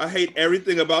 I hate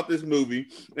everything about this movie.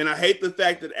 And I hate the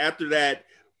fact that after that,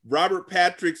 Robert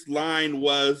Patrick's line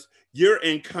was, your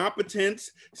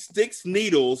incompetence sticks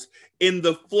needles in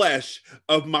the flesh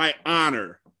of my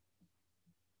honor.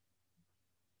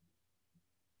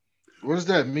 What does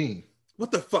that mean?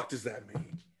 What the fuck does that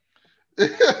mean?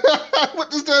 What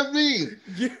does that mean?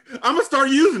 I'm gonna start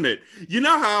using it. You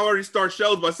know how I already start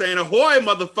shows by saying "Ahoy,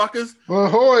 motherfuckers!"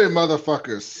 Ahoy,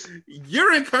 motherfuckers!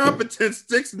 You're incompetent,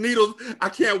 sticks needles. I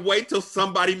can't wait till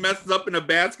somebody messes up in a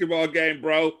basketball game,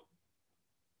 bro.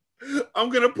 I'm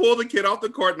gonna pull the kid off the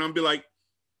court and I'm be like,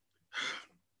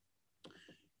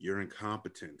 "You're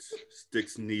incompetent,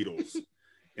 sticks needles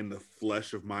in the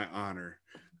flesh of my honor.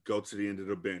 Go to the end of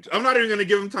the bench." I'm not even going to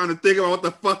give him time to think about what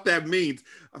the fuck that means.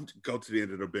 Go to the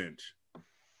end of the bench.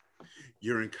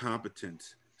 "You're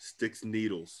incompetent, sticks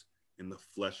needles in the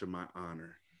flesh of my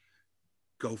honor.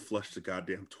 Go flush the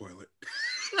goddamn toilet."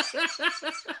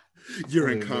 "You're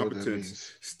incompetent,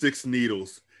 sticks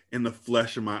needles in the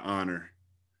flesh of my honor.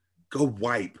 Go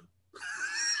wipe."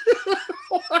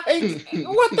 Like,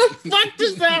 what the fuck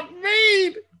does that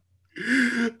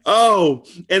mean? Oh,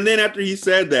 and then after he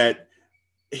said that,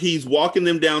 he's walking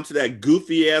them down to that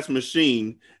goofy ass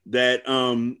machine that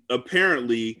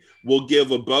apparently will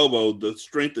give a Bobo the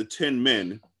strength of 10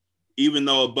 men, even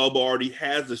though a Bobo already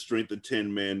has the strength of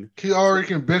 10 men. He already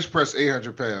can bench press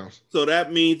 800 pounds. So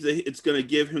that means that it's going to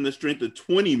give him the strength of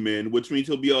 20 men, which means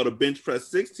he'll be able to bench press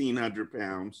 1,600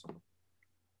 pounds.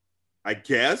 I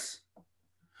guess.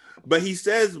 But he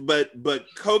says, but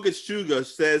Kogatsuga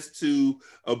says to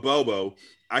a Bobo,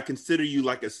 "I consider you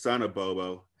like a son of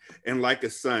Bobo. And like a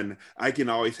son, I can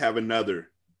always have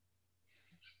another."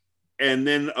 And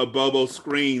then a Bobo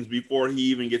screams before he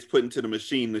even gets put into the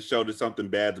machine to show that something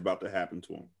bad's about to happen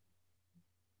to him.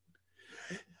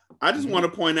 I just want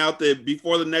to point out that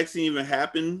before the next scene even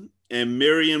happened and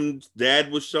Miriam's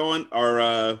dad was showing,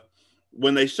 or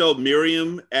when they showed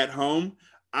Miriam at home,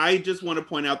 I just want to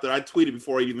point out that I tweeted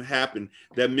before it even happened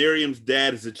that Miriam's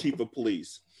dad is the chief of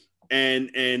police. And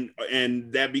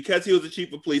that because he was the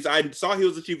chief of police, I saw he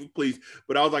was the chief of police,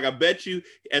 but I was like, I bet you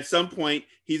at some point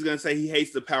he's going to say he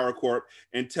hates the Power Corp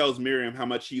and tells Miriam how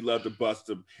much he loved to bust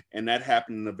him. And that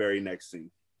happened in the very next scene.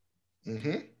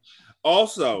 Mm-hmm.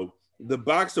 Also, the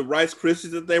box of Rice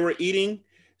Krispies that they were eating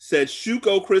said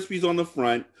Shuko Krispies on the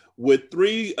front with all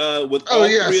three of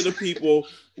the people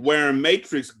wearing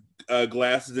Matrix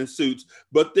glasses and suits,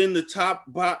 but then the top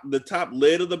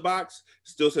lid of the box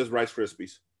still says Rice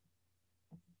Krispies.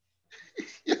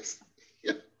 Yes.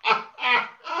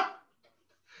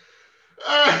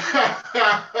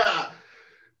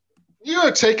 You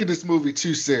are taking this movie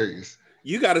too serious.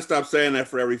 You got to stop saying that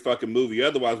for every fucking movie,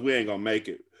 otherwise we ain't gonna make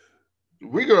it.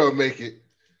 We're gonna make it.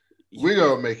 We're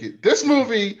gonna make it. This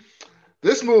movie,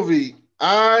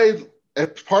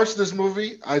 at parts of this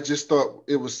movie, I just thought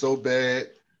it was so bad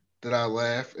that I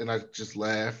laughed, and I just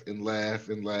laugh and laugh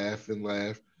and laugh and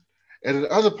laugh. And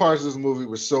the other parts of this movie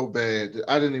were so bad that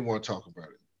I didn't even want to talk about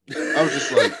it. I was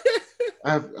just like,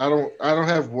 I don't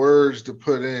have words to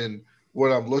put in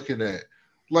what I'm looking at.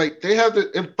 Like they have the,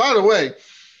 and by the way,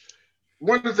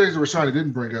 one of the things that Rashani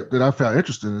didn't bring up that I found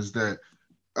interesting is that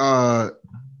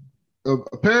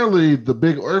apparently the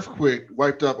big earthquake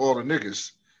wiped out all the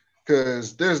niggas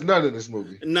because there's none in this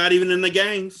movie. Not even in the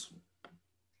gangs.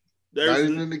 Not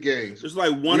even in the gangs. There's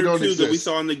like one or two that we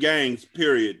saw in the gangs,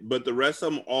 period. But the rest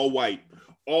of them all white.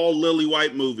 All lily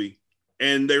white movie.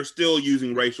 And they're still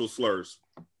using racial slurs.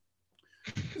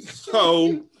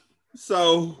 So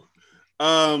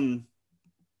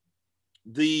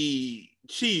the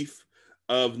chief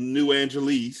of New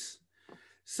Angeles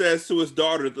says to his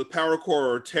daughter that the Power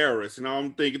Corps are terrorists. And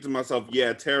I'm thinking to myself,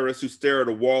 yeah, terrorists who stare at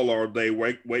a wall all day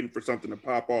waiting for something to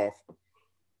pop off.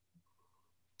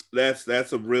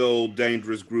 That's a real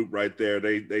dangerous group right there.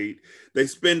 They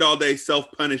spend all day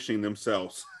self-punishing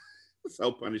themselves.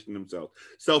 Self-punishing.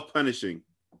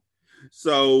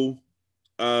 So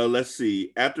let's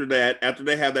see. After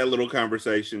they have that little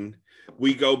conversation,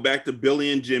 we go back to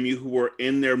Billy and Jimmy, who were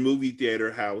in their movie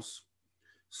theater house,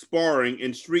 sparring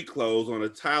in street clothes on a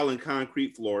tile and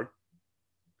concrete floor.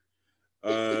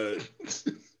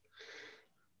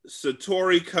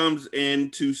 Satori comes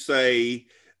in to say,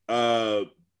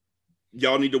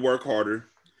 y'all need to work harder.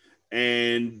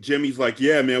 And Jimmy's like,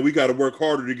 yeah, man, we got to work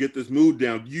harder to get this mood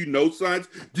down. Do you know science?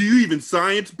 Do you even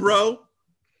science, bro?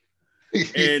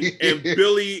 And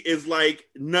Billy is like,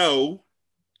 no.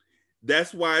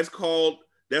 That's why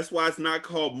it's not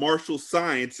called martial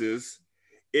sciences.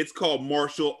 It's called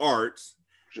martial arts.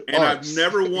 And I've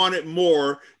never wanted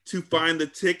more to find the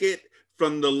ticket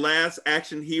from the last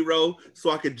action hero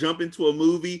so I could jump into a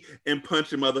movie and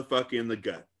punch a motherfucker in the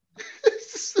gut.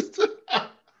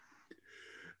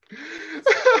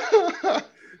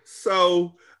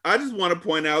 So I just want to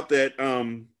point out that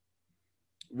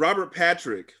Robert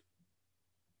Patrick,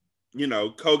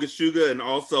 Kogatsuga and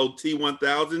also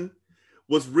T1000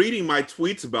 was reading my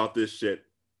tweets about this shit.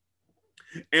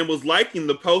 and was liking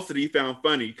the post that he found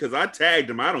funny because I tagged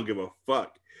him. I don't give a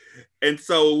fuck. And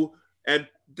so at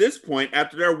this point,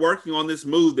 after they're working on this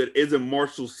move that isn't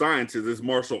martial sciences, it's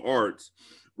martial arts,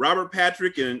 Robert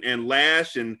Patrick and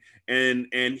Lash and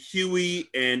Huey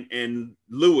and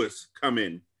Lewis come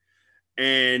in.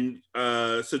 And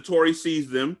Satori sees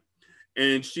them,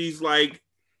 and she's like,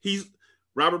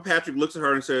 Robert Patrick looks at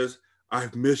her and says,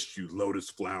 "I've missed you, Lotus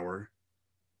Flower."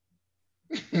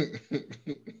 And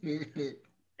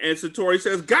Satori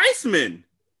says, "Geisman."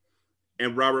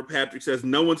 And Robert Patrick says,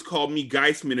 "No one's called me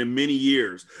Geisman in many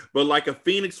years, but like a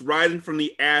phoenix rising from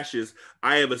the ashes,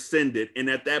 I have ascended." And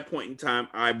at that point in time,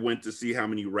 I went to see how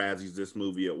many Razzies this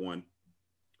movie had won.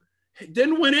 It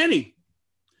didn't win any.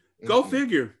 Go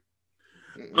figure.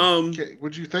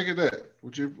 Would you think of that?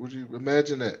 Would you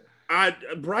imagine that?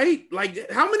 Right? Like,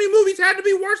 how many movies had to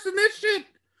be worse than this shit?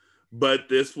 But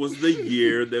this was the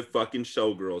year that fucking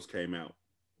Showgirls came out.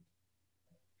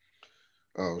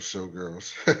 Oh,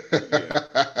 Showgirls.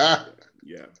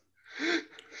 Yeah.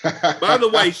 By the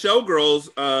way,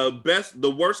 Showgirls,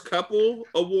 the worst couple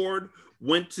award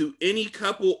went to any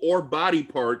couple or body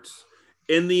parts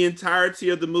in the entirety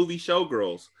of the movie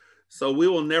Showgirls. So we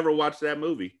will never watch that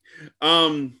movie.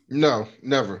 No,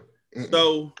 never.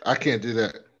 So I can't do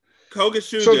that.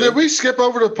 Kogashuga. So did we skip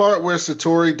over the part where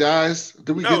Satori dies?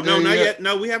 Did we No, get there not yet? yet.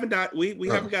 No, we haven't died. We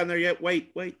haven't gotten there yet.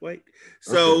 Wait.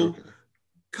 So Okay.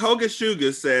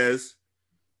 Kogashuga says,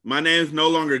 "My name is no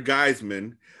longer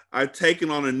Geisman. I've taken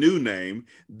on a new name,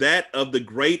 that of the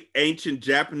great ancient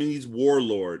Japanese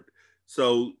warlord."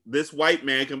 So this white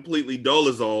man completely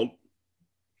dolezaled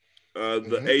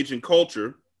the Asian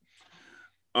culture.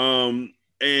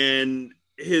 And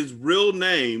his real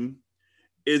name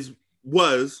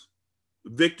was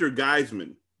Victor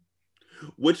Geisman,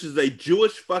 which is a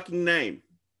Jewish fucking name.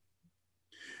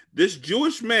 This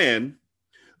Jewish man,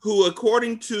 who,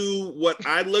 according to what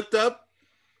I looked up,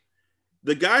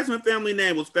 the Geisman family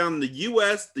name was found in the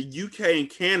US, the UK, and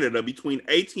Canada between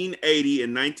 1880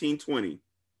 and 1920.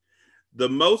 The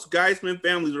most Geisman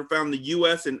families were found in the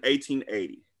US in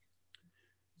 1880.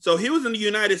 So he was in the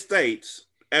United States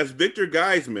as Victor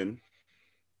Geisman,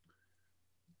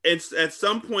 and at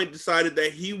some point decided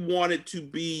that he wanted to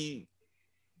be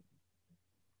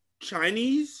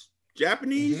Chinese,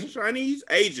 Japanese, Chinese,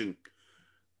 Asian,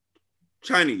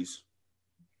 Chinese.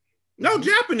 No,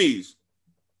 Japanese.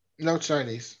 No,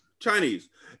 Chinese.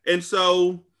 And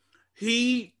so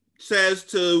he says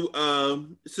to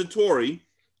Satori,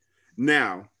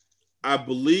 "Now, I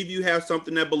believe you have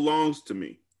something that belongs to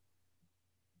me."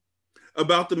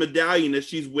 About the medallion that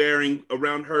she's wearing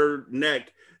around her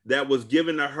neck that was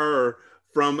given to her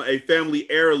from a family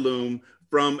heirloom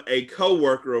from a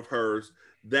co-worker of hers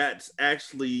that's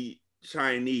actually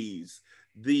Chinese.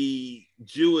 The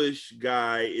Jewish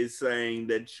guy is saying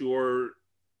that your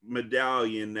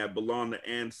medallion that belonged to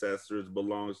ancestors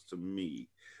belongs to me,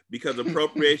 because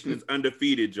appropriation is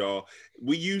undefeated, y'all.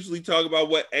 We usually talk about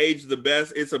what aged the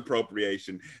best. It's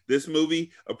appropriation. This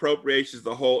movie, appropriation is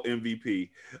the whole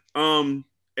MVP.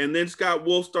 And then Scott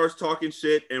Wolf starts talking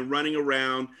shit and running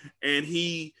around, and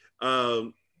he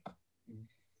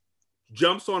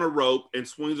jumps on a rope and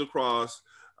swings across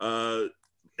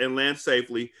and lands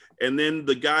safely. And then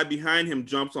the guy behind him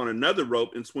jumps on another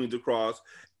rope and swings across,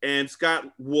 and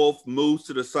Scott Wolf moves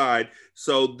to the side.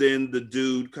 So then the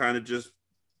dude kind of just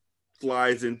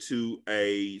flies into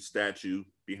a statue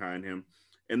behind him,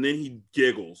 and then he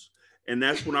giggles. And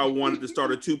that's when I wanted to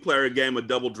start a 2-player game of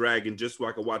Double Dragon just so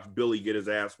I could watch Billy get his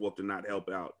ass whooped and not help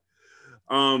out.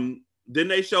 Then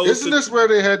they show... Isn't this where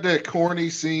they had that corny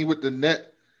scene with the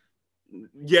net?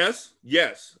 Yes,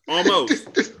 almost.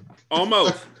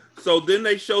 Almost. So then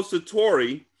they show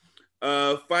Satori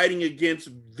fighting against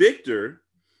Victor,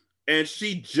 and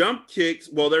she jump kicks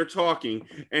while they're talking,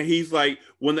 and he's like,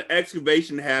 "When the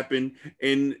excavation happened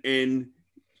in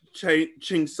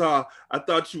Changsha, I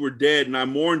thought you were dead and I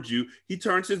mourned you." He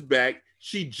turns his back,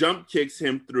 she jump kicks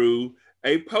him through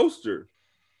a poster.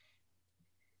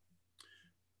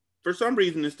 For some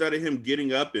reason, instead of him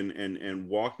getting up and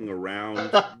walking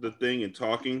around the thing and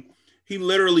talking, he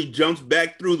literally jumps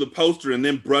back through the poster and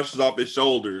then brushes off his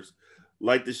shoulders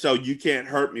like the show "You Can't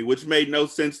Hurt Me," which made no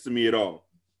sense to me at all.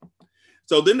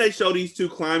 So then they show these two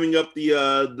climbing up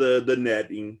the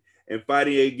netting and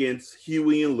fighting against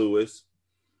Huey and Lewis.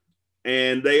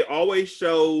 And they always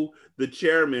show the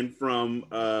chairman from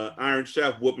Iron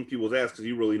Chef whooping people's ass because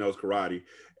he really knows karate.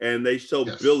 And they show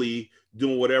Billy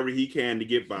doing whatever he can to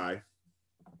get by.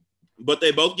 But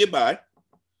they both get by.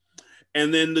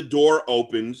 And then the door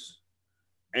opens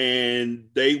and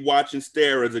they watch and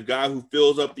stare as a guy who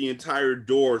fills up the entire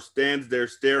door stands there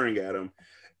staring at him.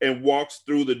 and walks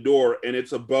through the door, and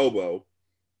it's a Bobo.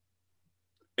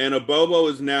 And a Bobo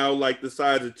is now like the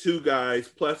size of two guys,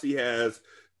 plus he has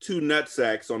two nut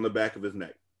sacks on the back of his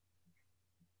neck.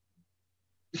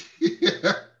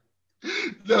 Yeah.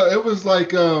 No, it was like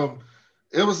two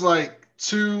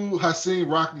Hasim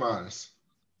Rahmans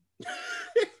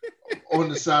on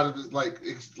the side of it,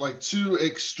 like two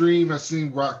extreme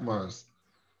Hasim Rahmans.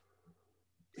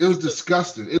 It was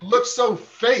disgusting. It looked so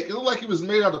fake. It looked like he was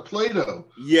made out of Play-Doh.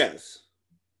 Yes.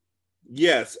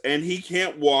 And he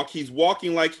can't walk. He's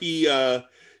walking like he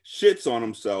shits on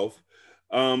himself.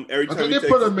 Every time I think they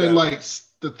put him in like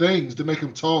the things to make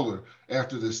him taller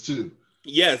after this too.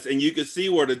 Yes, and you can see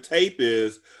where the tape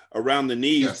is around the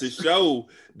knees to show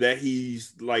that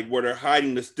he's like where they're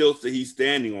hiding the stilts that he's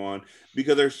standing on,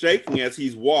 because they're shaking as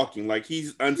he's walking, like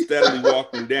he's unsteadily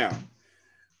walking down.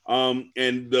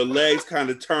 And the legs kind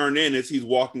of turn in as he's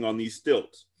walking on these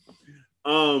stilts.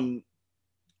 So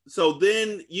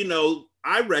then,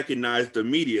 I recognized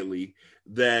immediately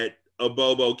that a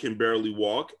Bobo can barely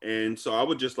walk. And so I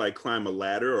would just like climb a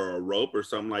ladder or a rope or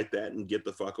something like that and get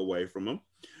the fuck away from him.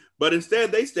 But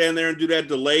instead they stand there and do that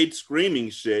delayed screaming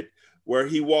shit where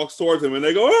he walks towards them and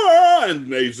they go, ah!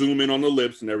 And they zoom in on the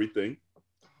lips and everything.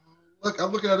 Look,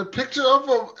 I'm looking at a picture of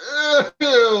him. Ew,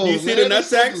 do you see the nut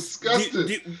sacks?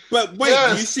 But wait,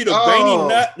 do you see the veiny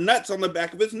nuts on the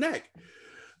back of his neck?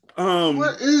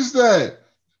 What is that?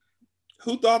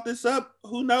 Who thought this up?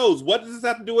 Who knows? What does this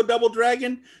have to do with Double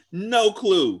Dragon? No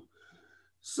clue.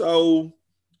 So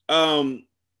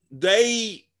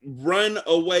they run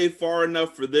away far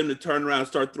enough for them to turn around and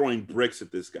start throwing bricks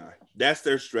at this guy. That's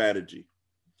their strategy.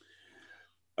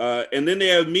 And then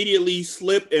they immediately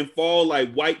slip and fall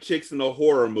like white chicks in a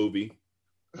horror movie.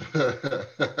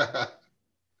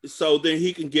 So then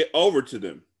he can get over to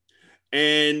them.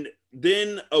 And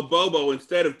then a Bobo,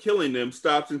 instead of killing them,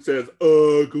 stops and says,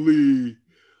 ugly,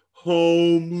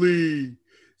 homely.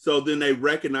 So then they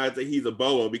recognize that he's a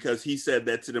Bobo because he said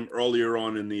that to them earlier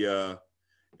on in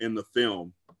the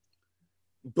film.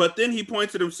 But then he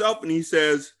points at himself and he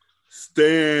says,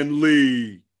 Stan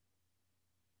Lee.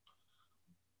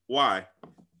 Why?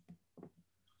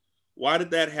 Why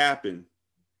did that happen?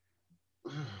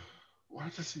 Why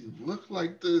does he look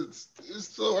like this?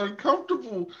 It's so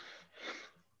uncomfortable.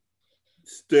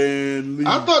 Stan Lee.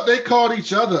 I thought they called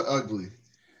each other ugly.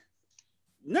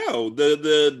 No,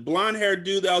 the blonde-haired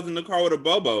dude that was in the car with a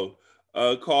Bobo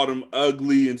called him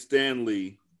ugly and Stan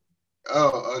Lee.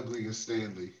 Oh, ugly and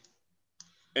Stan Lee.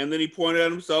 And then he pointed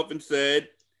at himself and said,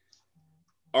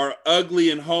 are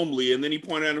ugly and homely. And then he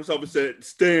pointed at himself and said,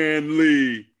 Stan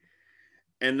Lee.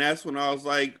 And that's when I was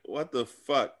like, what the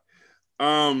fuck?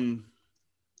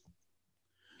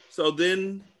 So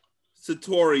then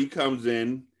Satori comes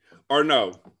in. Or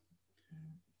no.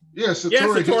 Yeah,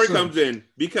 Satori comes in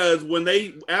because when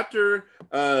after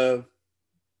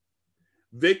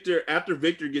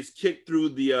Victor gets kicked through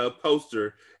the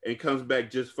poster and comes back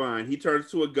just fine, he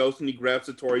turns to a ghost and he grabs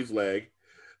Satori's leg.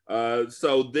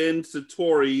 So then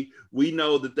Satori, we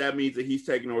know that means that he's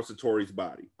taking over Satori's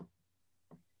body.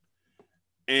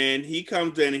 And he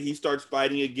comes in and he starts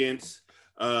fighting against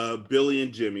Billy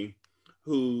and Jimmy,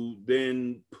 who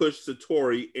then push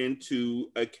Satori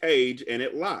into a cage and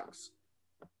it locks.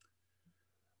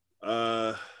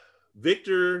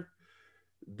 Victor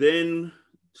then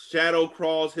shadow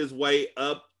crawls his way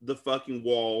up the fucking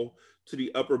wall to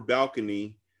the upper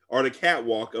balcony or the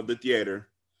catwalk of the theater.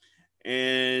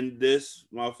 And this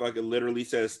motherfucker literally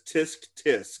says tisk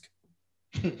tisk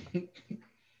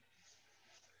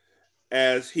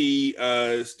as he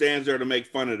stands there to make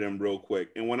fun of them real quick.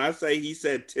 And when I say he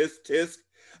said tisk tisk,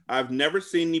 I've never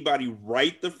seen anybody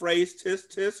write the phrase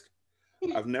tisk tisk.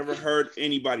 I've never heard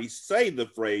anybody say the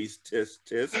phrase tisk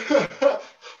tisk.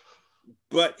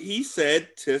 But he said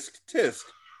tisk tisk.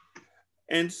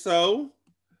 And so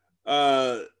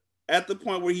at the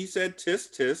point where he said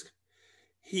tisk tisk,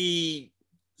 he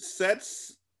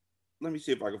sets, let me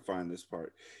see if I can find this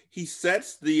part. He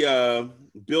sets the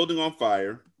building on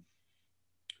fire.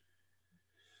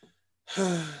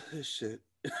 This shit.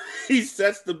 He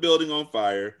sets the building on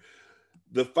fire.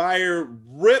 The fire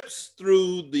rips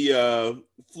through the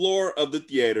floor of the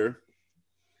theater.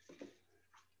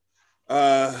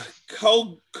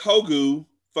 Kogu,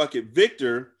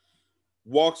 Victor,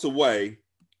 walks away.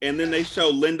 And then they show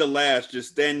Linda Lash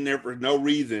just standing there for no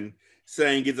reason,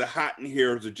 saying, "Is it hot in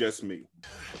here or is it just me?"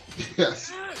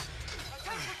 Yes. Tell us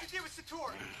what you did with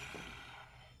Satori.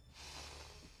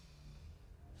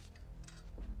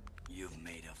 You've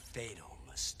made a fatal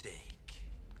mistake.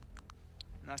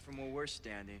 Not from where we're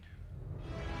standing.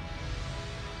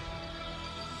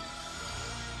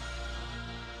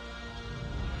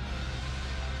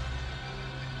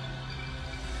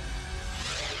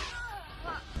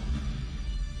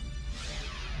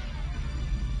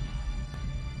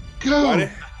 Go. Why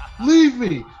did- Leave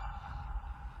me.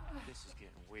 This is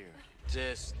getting weird.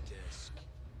 Disc.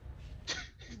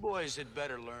 You boys had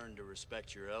better learn to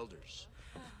respect your elders.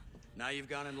 Now you've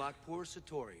gone and locked poor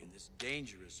Satori in this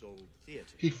dangerous old theater.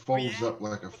 He folds up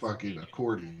like a fucking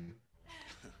accordion.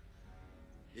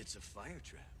 It's a fire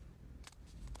trap.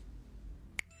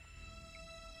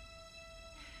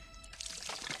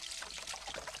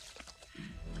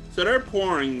 So they're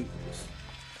pouring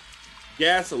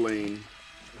gasoline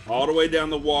all the way down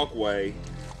the walkway,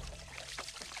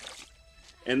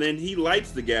 and then he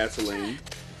lights the gasoline,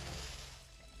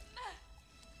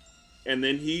 and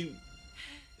then he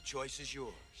The choice is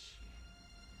yours.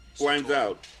 flames Satori,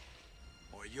 out.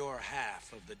 Or your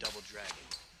half of the Double Dragon.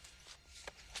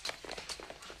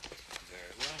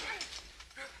 Very well.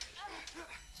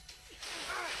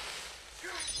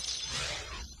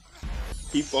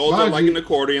 He folds Mind up like you- an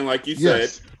accordion, like you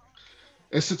Yes. said.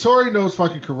 And Satori knows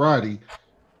fucking karate.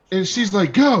 And she's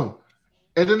like, go.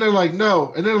 And then they're like,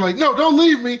 no. And then they're like, no, don't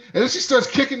leave me. And then she starts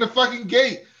kicking the fucking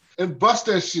gate and bust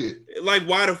that shit. Like,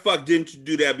 why the fuck didn't you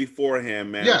do that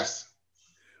beforehand, man? Yes.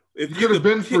 If You could have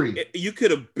been free. You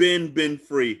could have been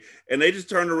free. And they just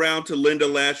turned around to Linda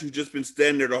Lash, who's just been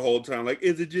standing there the whole time. Like,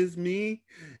 is it just me?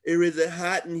 Or is it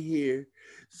hot in here?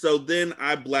 So then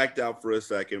I blacked out for a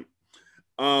second.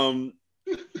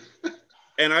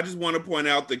 And I just want to point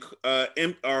out that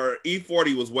our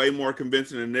E40 was way more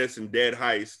convincing than this in Dead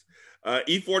Heist.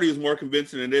 E40 was more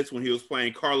convincing than this when he was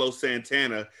playing Carlos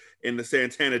Santana in the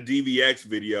Santana DVX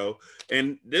video.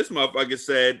 And this motherfucker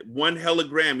said, one hella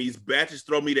Grammys, batches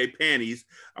throw me they panties.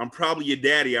 I'm probably your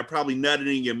daddy. I probably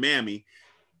nutted in your mammy.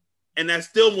 And that's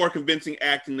still more convincing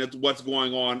acting than what's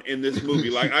going on in this movie.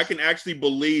 Like, I can actually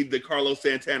believe that Carlos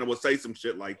Santana would say some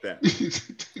shit like that.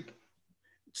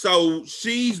 So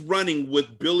she's running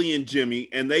with Billy and Jimmy,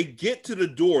 and they get to the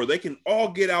door. They can all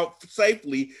get out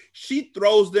safely. She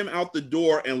throws them out the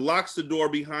door and locks the door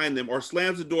behind them, or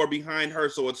slams the door behind her.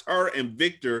 So it's her and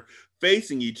Victor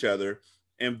facing each other,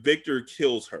 and Victor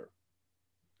kills her.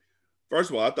 First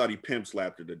of all, I thought he pimp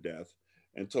slapped her to death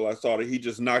until I saw that he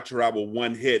just knocked her out with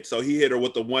one hit. So he hit her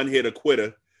with the one hit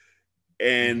acquitta,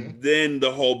 and then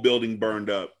the whole building burned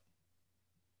up.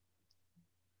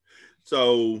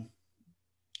 So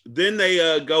then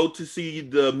they go to see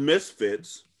the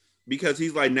Misfits, because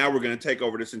he's like, now we're going to take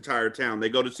over this entire town. They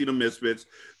go to see the Misfits.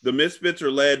 The Misfits are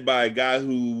led by a guy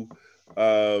who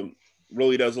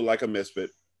really does look like a misfit.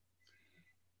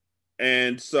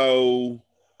 And so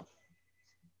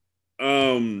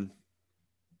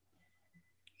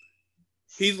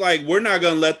he's like, we're not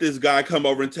going to let this guy come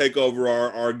over and take over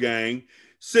our gang.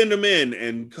 Send him in.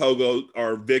 And Kogo,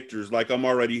 or Victor's like, I'm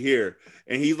already here.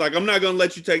 And he's like, I'm not going to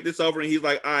let you take this over. And he's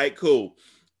like, all right, cool.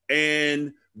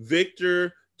 And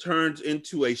Victor turns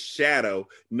into a shadow,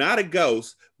 not a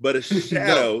ghost, but a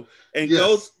shadow, and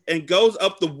goes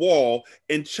up the wall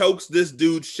and chokes this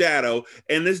dude's shadow.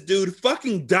 And this dude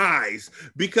fucking dies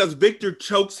because Victor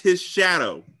chokes his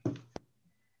shadow.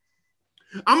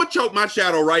 I'm going to choke my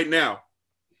shadow right now.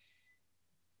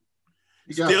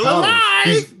 Still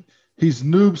alive. He's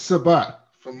Noob Sabat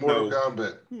from Mortal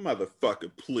Kombat. Motherfucker,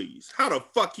 please. How the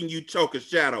fuck can you choke a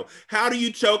shadow? How do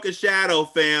you choke a shadow,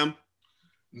 fam?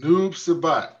 Noob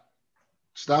Sabat.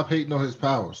 Stop hating on his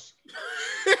powers.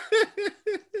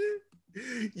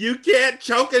 You can't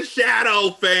choke a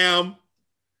shadow, fam.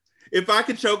 If I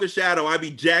could choke a shadow, I'd be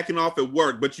jacking off at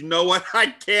work. But you know what? I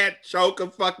can't choke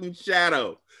a fucking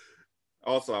shadow.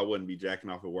 Also, I wouldn't be jacking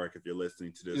off at work if you're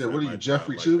listening to this. Yeah, what are you,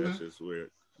 Jeffrey like, Tubin? That's just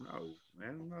weird. No,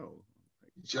 man, no.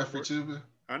 Jeffrey Tubin?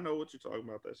 I know what you're talking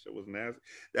about. That shit was nasty.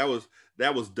 That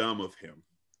was dumb of him.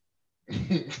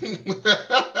 It's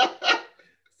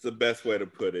the best way to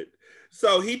put it.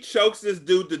 So he chokes this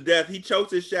dude to death. He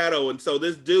chokes his shadow. And so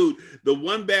this dude, the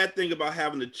one bad thing about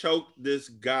having to choke this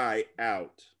guy's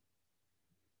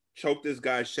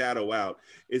shadow out,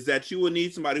 is that you will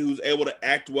need somebody who's able to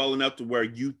act well enough to where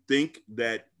you think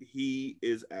that he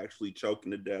is actually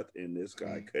choking to death, and this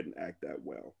guy couldn't act that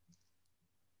well.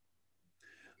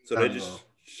 So they just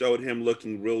showed him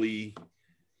looking really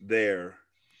there,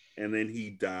 and then he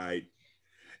died.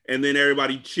 And then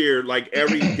everybody cheered, like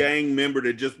every gang member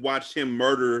that just watched him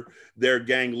murder their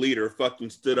gang leader fucking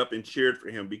stood up and cheered for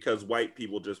him, because white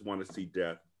people just want to see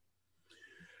death.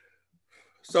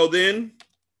 So then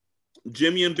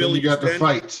Jimmy and Billy. You got the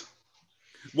fight.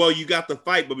 Well, you got the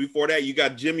fight, but before that, you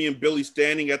got Jimmy and Billy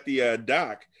standing at the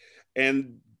dock,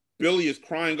 and Billy is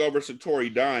crying over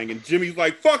Satori dying, and Jimmy's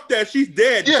like, "Fuck that, she's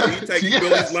dead." Yeah, So he takes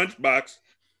Billy's lunchbox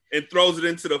and throws it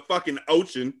into the fucking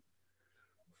ocean.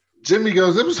 Jimmy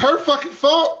goes, "It was her fucking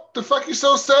fault. The fuck you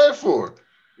so sad for?"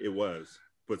 It was,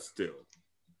 but still.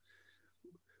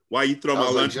 Why you throw I my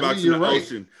was like, Jimmy, lunchbox in you're the right.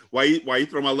 ocean? Why you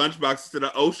throw my lunchbox to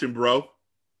the ocean, bro?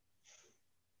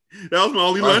 That was my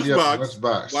only Why does he have a lunchbox.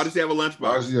 lunchbox? Why does he have a Why does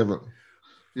lunchbox? he have a?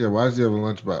 Yeah, why does he have a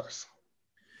lunchbox?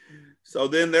 So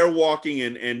then they're walking,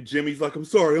 and Jimmy's like, I'm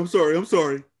sorry.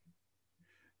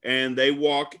 And they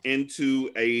walk into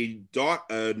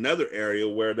another area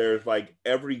where there's like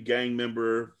every gang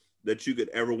member that you could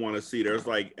ever want to see. There's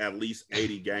like at least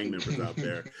 80 gang members out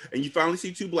there. And you finally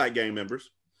see 2 black gang members.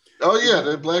 Oh yeah,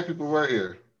 the black people were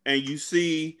here. And you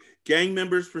see gang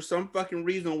members for some fucking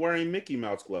reason wearing Mickey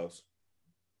Mouse gloves.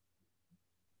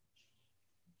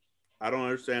 I don't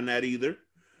understand that either.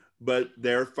 But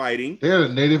they're fighting. They had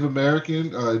a Native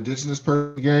American, indigenous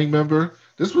person gang member.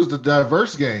 This was the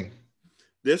diverse gang.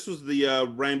 This was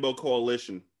the Rainbow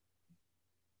Coalition.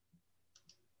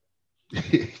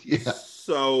 Yeah.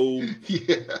 So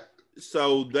Yeah.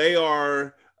 So they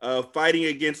are fighting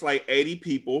against like 80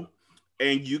 people.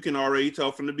 And you can already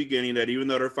tell from the beginning that even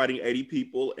though they're fighting 80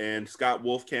 people and Scott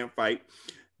Wolf can't fight,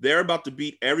 they're about to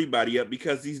beat everybody up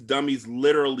because these dummies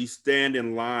literally stand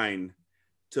in line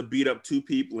to beat up 2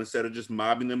 people instead of just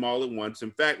mobbing them all at once.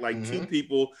 In fact, like 2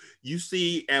 people, you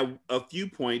see at a few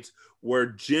points where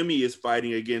Jimmy is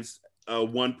fighting against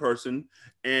 1 person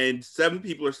and 7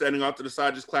 people are standing off to the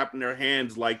side just clapping their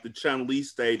hands like the Chun-Li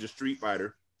stage of Street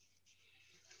Fighter.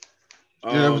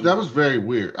 Yeah, that was very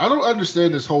weird. I don't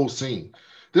understand this whole scene.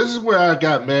 This is where I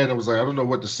got mad. I was like, I don't know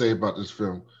what to say about this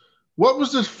film. What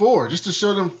was this for? Just to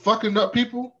show them fucking up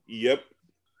people? Yep.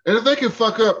 And if they can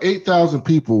fuck up 8,000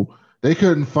 people, they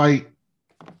couldn't fight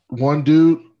 1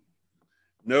 dude?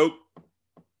 Nope.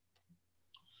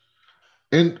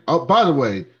 And by the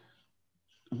way,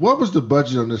 what was the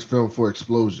budget on this film for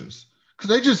explosions? Because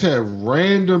they just had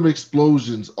random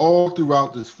explosions all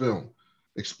throughout this film.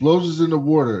 Explosions in the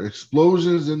water,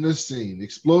 explosions in this scene,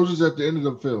 explosions at the end of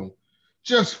the film.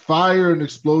 Just fire and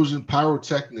explosion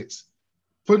pyrotechnics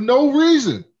for no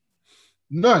reason.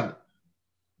 None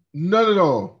at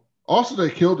all. Also, they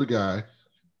killed the guy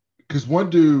because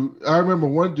I remember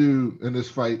one dude in this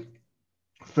fight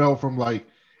fell from like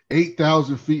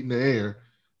 8,000 feet in the air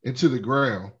into the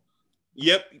ground.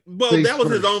 Yep. Well, that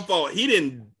was his own fault.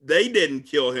 They didn't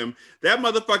kill him. That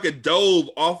motherfucker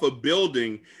dove off a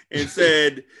building and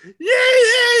said,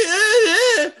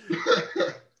 yeah.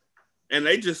 And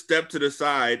they just stepped to the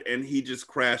side and he just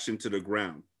crashed into the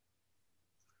ground.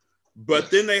 But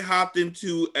then they hopped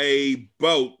into a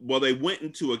boat. Well, they went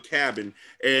into a cabin,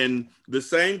 and the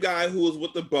same guy who was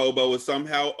with the Bobo is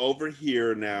somehow over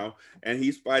here now, and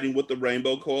he's fighting with the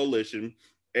Rainbow Coalition.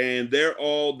 And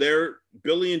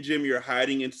Billy and Jimmy are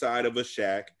hiding inside of a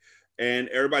shack, and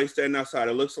everybody's standing outside.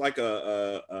 It looks like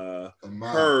a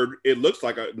herd. It looks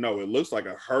like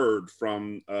a herd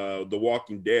from The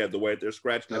Walking Dead, the way they're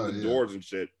scratching at the doors and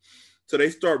shit. So they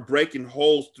start breaking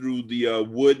holes through the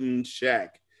wooden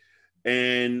shack.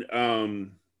 And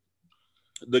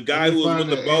the guy who was with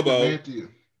the Bobo.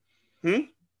 Then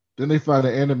they find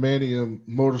an Animanium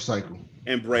motorcycle.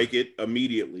 And break it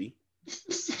immediately.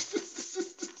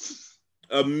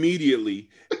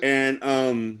 And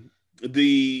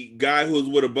the guy who was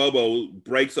with a Bobo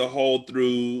breaks a hole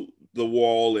through the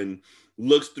wall and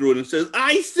looks through it and says,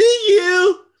 I see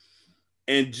you.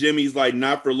 And Jimmy's like,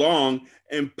 not for long,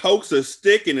 and pokes a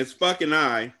stick in his fucking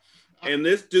eye. And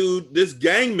this dude, this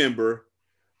gang member,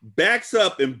 backs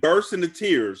up and bursts into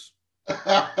tears.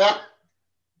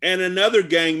 And another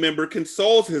gang member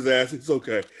consoles his ass. It's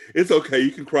okay. It's okay.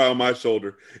 You can cry on my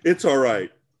shoulder. It's all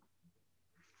right.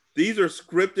 These are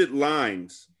scripted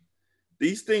lines.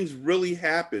 These things really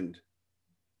happened.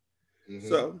 Mm-hmm.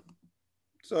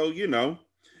 So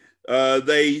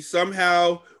they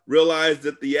somehow realize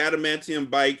that the adamantium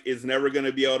bike is never going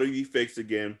to be able to be fixed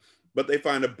again, but they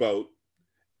find a boat.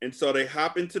 And so they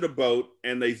hop into the boat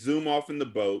and they zoom off in the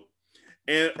boat.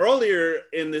 And earlier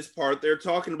in this part, they're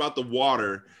talking about the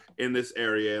water in this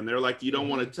area. And they're like, you don't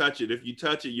want to touch it. If you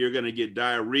touch it, you're going to get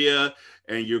diarrhea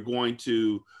and you're going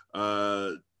to,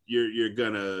 you're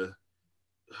going to,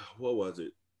 what was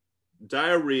it?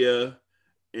 Diarrhea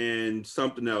and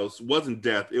something else. It wasn't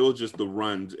death. It was just the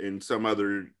runs and some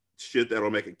other shit that'll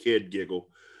make a kid giggle.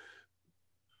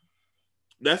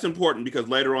 That's important because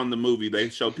later on in the movie, they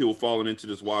show people falling into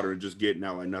this water and just getting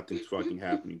out like nothing's fucking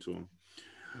happening to them.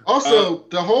 Also,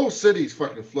 the whole city's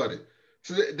fucking flooded.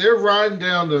 So they're riding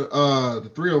down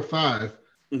the 305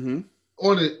 in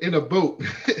a boat.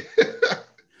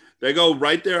 They go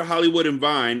right there, Hollywood and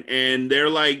Vine, and they're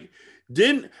like,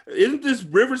 isn't this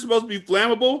river supposed to be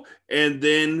flammable? And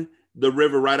then the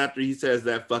river, right after he says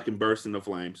that, fucking bursts into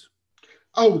flames.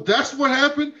 Oh, that's what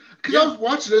happened? Because I was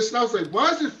watching this and I was like,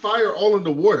 why is it fire all in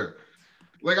the water?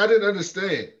 Like, I didn't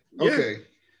understand. Okay.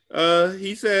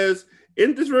 He says,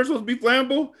 isn't this river supposed to be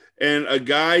flammable? And a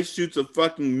guy shoots a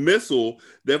fucking missile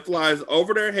that flies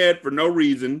over their head for no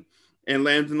reason and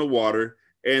lands in the water.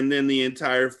 And then the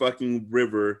entire fucking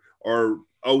river or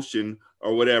ocean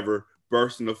or whatever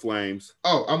bursts into flames.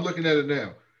 Oh, I'm looking at it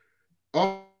now.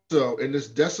 Also, in this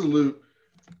desolate,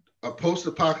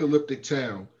 post-apocalyptic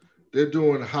town, they're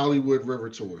doing Hollywood river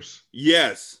tours.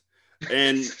 Yes.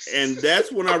 And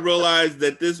that's when I realized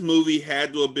that this movie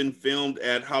had to have been filmed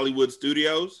at Hollywood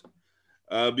Studios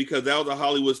because that was a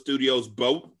Hollywood Studios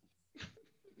boat.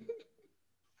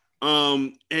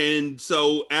 And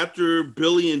so after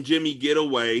Billy and Jimmy get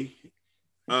away,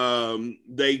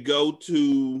 they go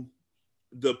to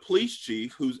the police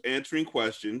chief who's answering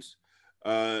questions,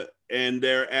 and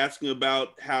they're asking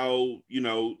about how, you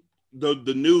know,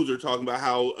 the news are talking about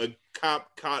how a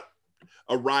cop caught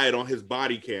a riot on his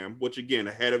body cam, which again,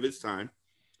 ahead of its time.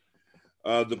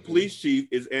 The police chief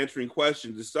is answering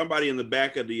questions, and somebody in the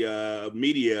back of the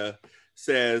media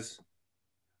says,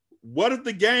 what if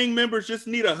the gang members just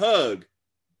need a hug?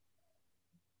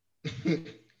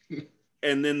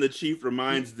 And then the chief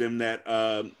reminds them that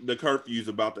the curfew is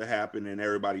about to happen and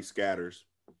everybody scatters.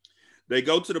 They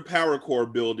go to the Power Core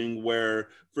building where,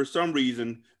 for some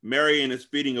reason, Marion is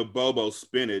feeding a Bobo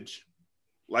spinach.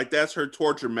 Like that's her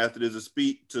torture method, is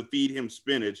to feed him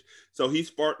spinach. So he's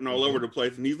farting all over the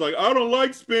place, and he's like, I don't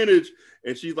like spinach.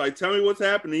 And she's like, tell me what's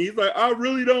happening. He's like, I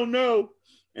really don't know.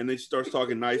 And then she starts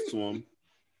talking nice to him.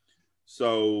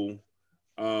 So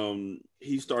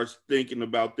he starts thinking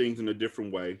about things in a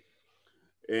different way.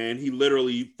 And he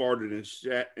literally farted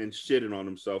and shitted on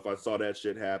himself. I saw that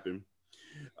shit happen.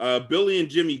 Billy and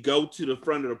Jimmy go to the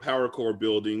front of the Power Core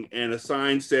building, and a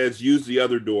sign says, use the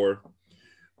other door.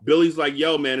 Billy's like,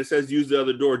 yo, man, it says use the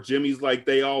other door. Jimmy's like,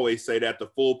 they always say that to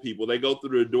fool people. They go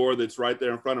through the door that's right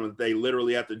there in front of them. They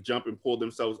literally have to jump and pull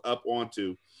themselves up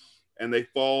onto. And they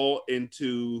go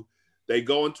into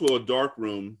a dark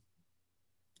room.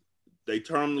 They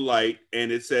turn on the light,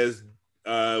 and it says,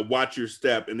 watch your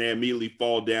step. And they immediately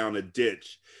fall down a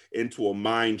ditch into a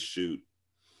mine chute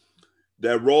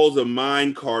that rolls a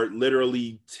mine cart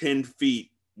literally 10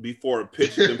 feet before it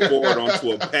pitches them forward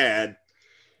onto a pad.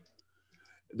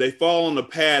 They fall on the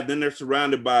pad, then they're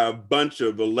surrounded by a bunch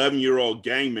of 11-year-old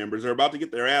gang members. They're about to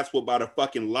get their ass whooped by the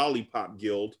fucking Lollipop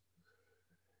Guild.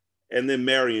 And then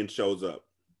Marion shows up.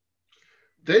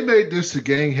 They made this a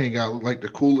gang hangout look like the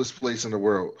coolest place in the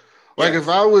world. Like Yes. if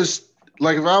I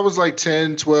was like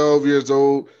 10, 12 years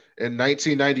old in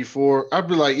 1994, I'd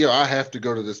be like, yo, I have to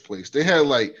go to this place. They had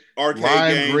like Arcade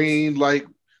lime games. green, like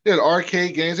they had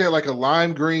arcade games. They had like a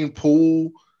lime green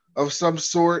pool of some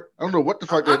sort. I don't know what the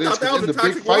fuck I that is. thought that was In a the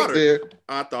big toxic fight water. there,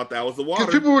 I thought that was the because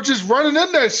water. people were just running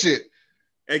in that shit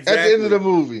Exactly. at the end of the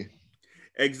movie.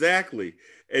 Exactly.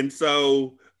 And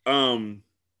so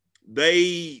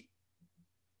they,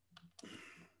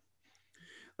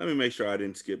 let me make sure I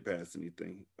didn't skip past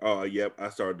anything. Oh, yep, I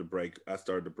started to break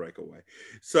away.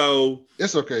 So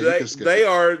It's okay. You they can skip they it.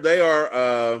 are they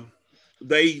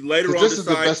later 'Cause on this is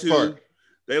the decide best to part.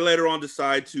 they later on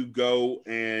decide to go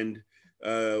and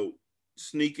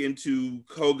sneak into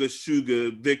Koga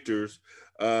Suga Victor's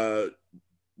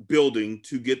building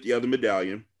to get the other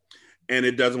medallion, and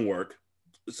it doesn't work.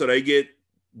 So they get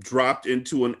dropped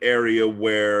into an area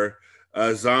where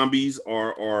zombies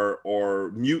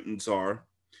or mutants are,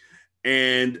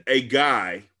 and a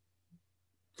guy,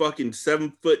 fucking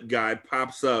 7-foot guy,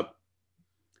 pops up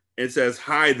and says,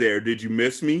 "Hi there, did you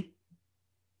miss me?"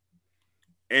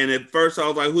 And at first I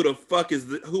was like, who the fuck is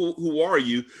this? Who are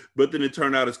you? But then it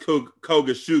turned out it's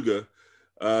Koga Suga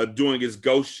doing his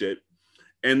ghost shit.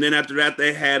 And then after that,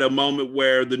 they had a moment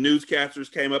where the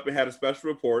newscasters came up and had a special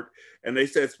report, and they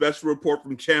said special report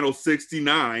from Channel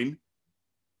 69.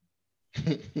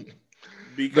 No,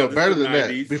 Because better it's the than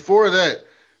 90s. that. Before that,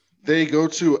 they go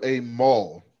to a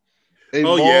mall.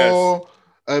 Yes.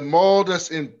 A mall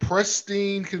that's in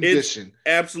pristine condition.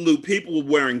 Absolute people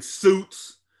wearing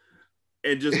suits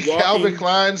and just walking. Calvin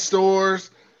Klein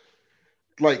stores,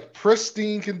 like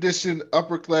pristine condition,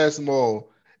 upper class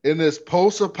mall in this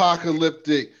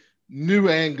post-apocalyptic New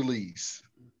Angeles.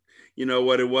 You know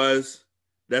what it was?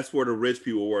 That's where the rich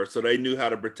people were. So they knew how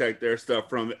to protect their stuff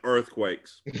from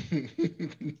earthquakes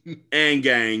and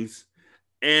gangs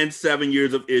and 7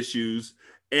 years of issues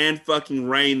and fucking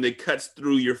rain that cuts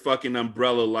through your fucking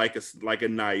umbrella like a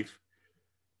knife.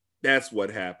 That's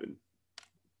what happened.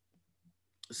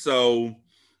 So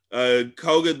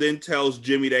Koga then tells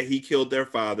Jimmy that he killed their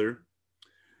father.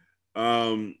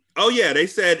 Oh yeah, they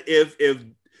said if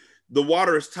the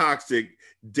water is toxic,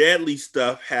 deadly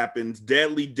stuff happens.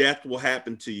 Deadly death will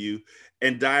happen to you,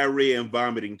 and diarrhea and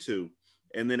vomiting too.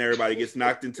 and then everybody gets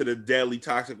knocked into the deadly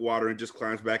toxic water and just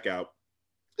climbs back out.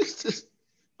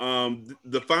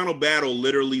 The final battle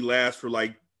literally lasts for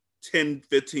like 10,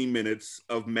 15 minutes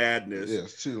of madness. Yeah,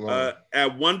 it's too long.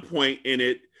 At one point in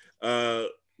it,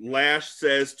 Lash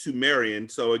says to Marion,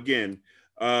 so again,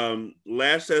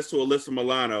 Lash says to Alyssa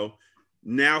Milano,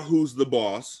 now who's the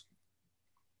boss?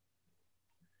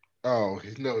 Oh,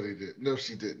 no, they didn't. No,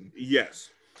 she didn't. Yes.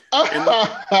 And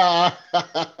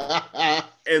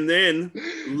then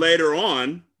later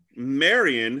on,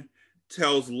 Marion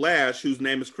tells Lash, whose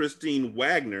name is Christina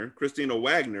Wagner,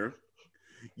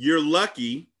 you're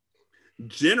lucky.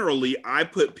 Generally, I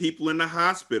put people in the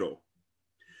hospital.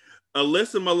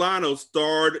 Alyssa Milano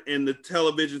starred in the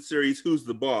television series Who's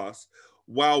the Boss,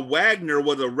 while Wagner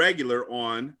was a regular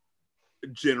on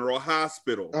General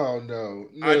Hospital. Oh, no.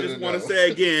 I just want to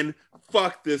say again,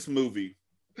 fuck this movie.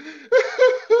 I did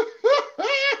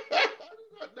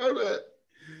not know that.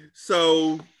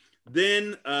 So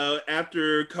then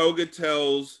after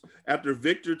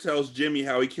Victor tells Jimmy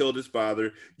how he killed his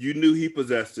father, you knew he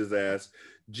possessed his ass.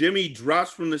 Jimmy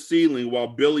drops from the ceiling while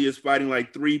Billy is fighting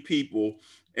like 3 people.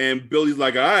 And Billy's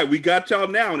like, all right, we got y'all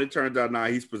now. And it turns out, nah,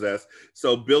 he's possessed.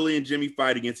 So Billy and Jimmy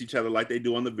fight against each other like they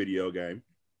do on the video game.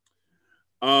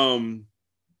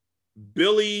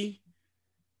 Billy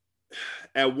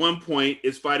at one point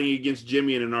is fighting against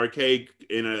Jimmy in an arcade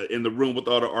in the room with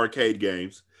all the arcade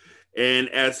games. And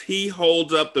as he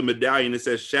holds up the medallion that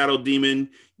says Shadow Demon,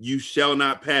 you shall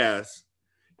not pass,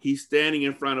 he's standing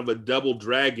in front of a Double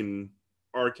Dragon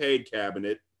arcade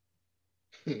cabinet.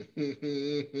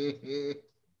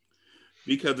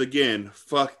 Because again,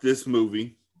 fuck this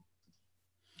movie.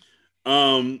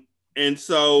 And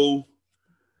so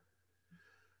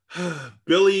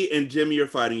Billy and Jimmy are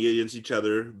fighting against each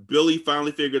other. Billy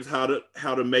finally figures how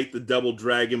to make the Double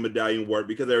Dragon medallion work,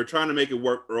 because they were trying to make it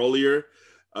work earlier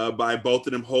by both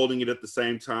of them holding it at the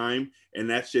same time, and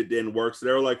that shit didn't work. So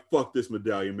they were like, fuck this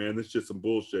medallion, man. This shit's some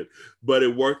bullshit. But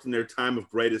it worked in their time of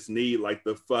greatest need, like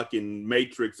the fucking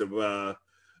Matrix of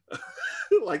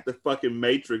like the fucking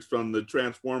Matrix from the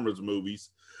Transformers movies.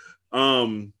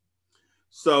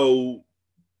 So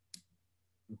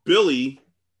Billy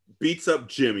beats up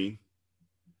Jimmy.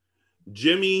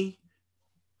 Jimmy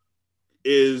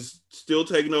is still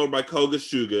taken over by Koga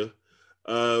Suga.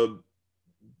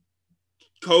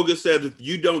 Koga says, if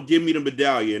you don't give me the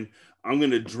medallion, I'm going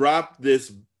to drop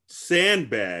this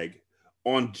sandbag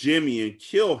on Jimmy and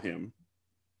kill him.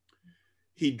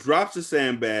 He drops the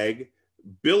sandbag.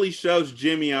 Billy shoves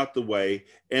Jimmy out the way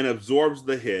and absorbs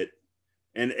the hit,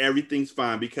 and everything's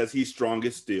fine because he's strong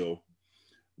as steel.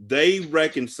 They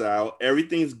reconcile.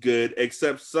 Everything's good,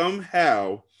 except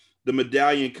somehow the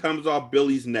medallion comes off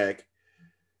Billy's neck.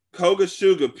 Koga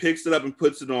Suga picks it up and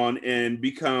puts it on and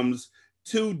becomes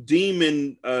 2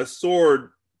 demon sword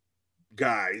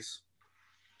guys.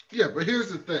 Yeah, but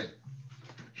here's the thing.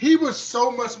 He was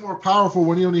so much more powerful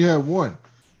when he only had one.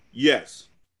 Yes.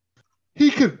 He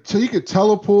could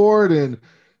teleport and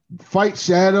fight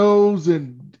shadows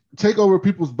and take over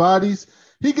people's bodies.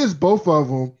 He gets both of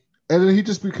them, and then he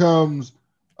just becomes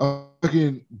a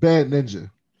fucking bad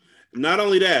ninja. Not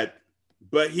only that,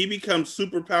 but he becomes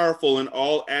super powerful in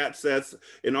all facets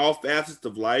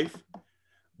of life.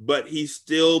 But he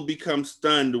still becomes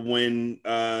stunned when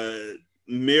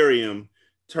Miriam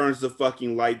turns the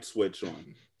fucking light switch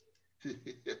on.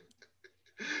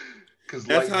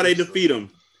 That's how they defeat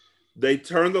him. They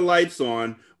turn the lights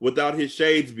on without his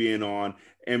shades being on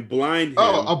and blind him.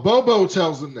 Oh, a Bobo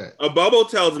tells him that. A Bobo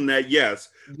tells him that, yes.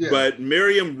 Yeah. But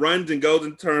Miriam runs and goes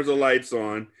and turns the lights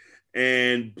on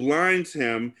and blinds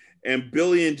him. And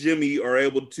Billy and Jimmy are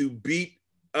able to beat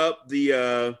up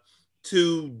the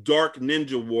 2 dark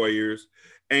ninja warriors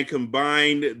and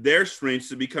combine their strengths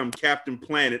to become Captain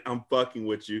Planet. I'm fucking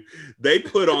with you. They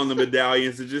put on the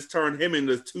medallions and just turn him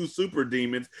into 2 super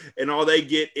demons, and all they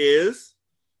get is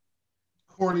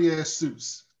corny ass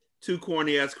suits. 2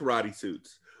 corny ass karate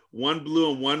suits, 1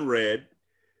 blue and 1 red.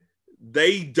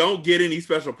 They don't get any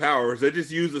special powers. They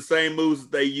just use the same moves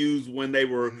that they used when they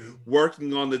were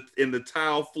working on in the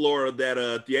tile floor of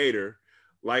that theater,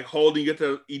 like holding it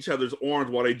to each other's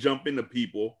arms while they jump into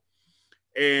people.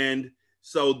 And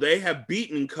so they have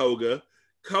beaten Koga.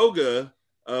 Koga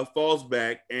falls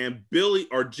back, and Billy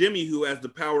or Jimmy, who has the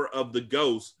power of the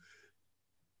ghost,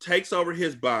 takes over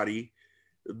his body.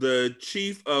 The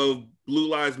chief of Blue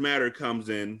Lives Matter comes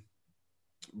in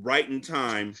right in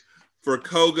time for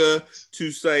Koga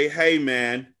to say, hey,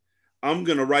 man, I'm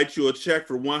going to write you a check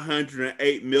for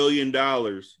 $108 million,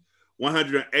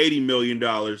 $180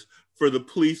 million for the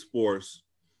police force,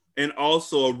 and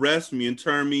also arrest me and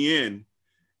turn me in.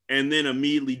 and then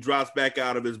immediately drops back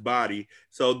out of his body.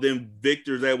 So then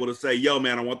Victor's able to say, yo,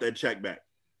 man, I want that check back.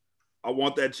 I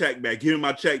want that check back. Give me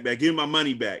my check back. Give me my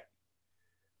money back.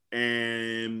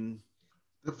 And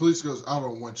the police goes, I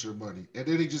don't want your money. And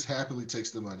then he just happily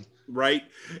takes the money. Right.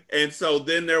 And so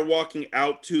then they're walking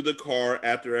out to the car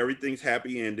after everything's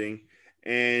happy ending.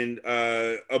 And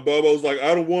Bobo's like,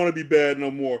 I don't want to be bad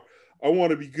no more. I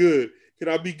want to be good. Can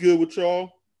I be good with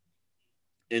y'all?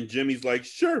 And Jimmy's like,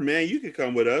 sure, man, you can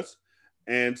come with us.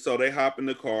 And so they hop in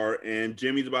the car, and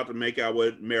Jimmy's about to make out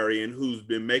with Marion, who's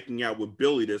been making out with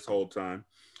Billy this whole time,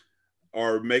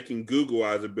 or making Google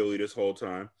eyes at Billy this whole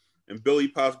time. And Billy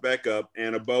pops back up,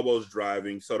 and Bobo's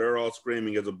driving. So they're all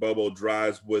screaming as Bobo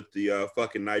drives with the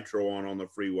fucking nitro on the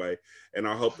freeway. And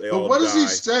I hope they all die. But what does he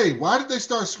say? Why did they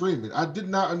start screaming? I did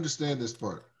not understand this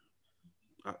part.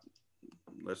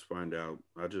 Let's find out.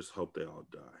 I just hope they all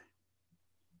die.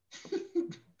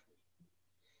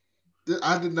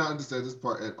 I did not understand this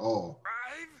part at all.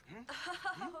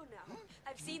 Oh, no.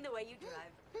 I've seen the way you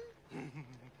drive.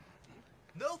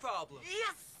 No problem.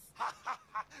 Yes! Hop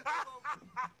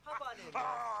on in.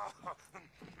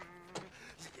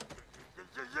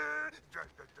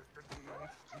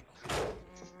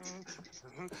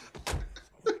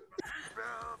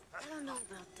 I don't know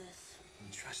about this.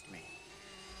 Trust me.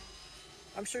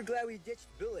 I'm sure glad we ditched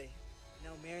Billy.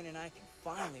 Now Marion and I can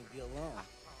finally be alone.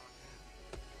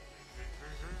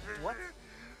 What?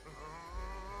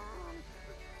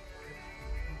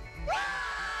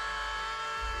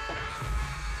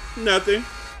 Nothing.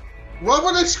 What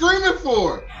were they screaming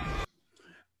for?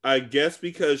 I guess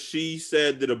because she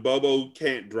said that Bobo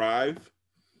can't drive.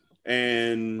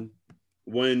 And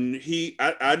when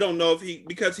I don't know if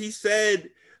because he said,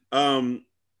 I'm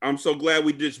so glad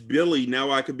we ditched Billy.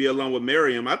 Now I could be alone with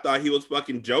Miriam. I thought he was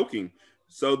fucking joking.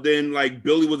 So then like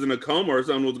Billy was in a coma or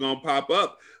something was going to pop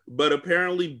up. But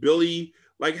apparently Billy,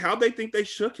 like how'd they think they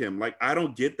shook him? Like, I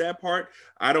don't get that part.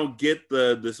 I don't get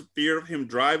the fear of him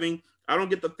driving. I don't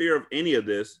get the fear of any of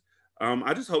this.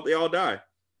 I just hope they all die.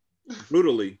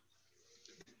 Brutally.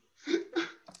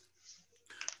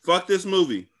 Fuck this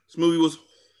movie. This movie was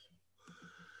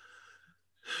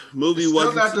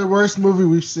still not the worst movie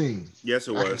we've seen. Yes,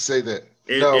 it was. I can say that.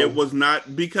 It was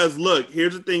not, because look,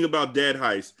 here's the thing about Dead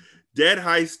Heist. Dead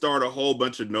Heist starred a whole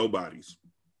bunch of nobodies.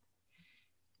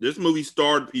 This movie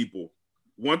starred people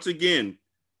once again,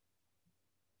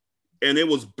 and it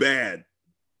was bad,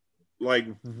 like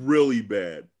really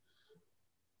bad.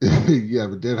 Yeah,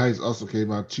 but Dead Heist also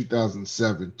came out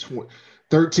 2007,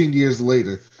 13 years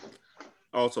later.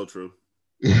 Also true.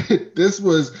 This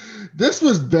was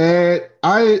bad.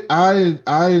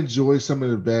 I enjoyed some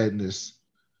of the badness,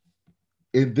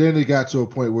 and then it got to a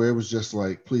point where it was just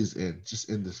like, please just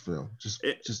end this film, just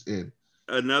end.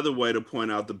 Another way to point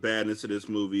out the badness of this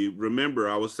movie. Remember,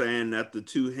 I was saying that the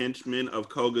two henchmen of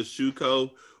Koga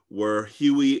Shuko were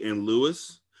Huey and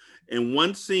Lewis. In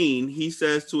one scene, he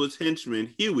says to his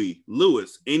henchman, Huey,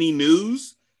 Lewis, any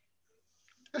news?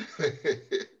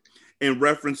 In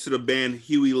reference to the band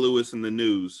Huey Lewis and the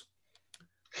News.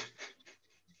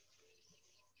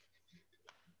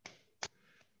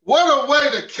 What a way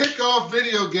to kick off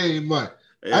video game month.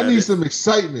 Yeah, I need some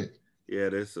excitement. Yeah,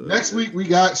 this next week we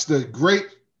got the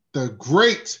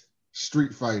great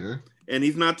Street Fighter. And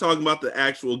he's not talking about the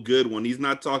actual good one. He's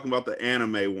not talking about the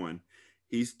anime one.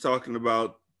 He's talking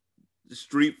about the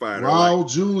Street Fighter. Raul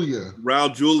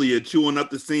Julia chewing up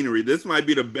the scenery. This might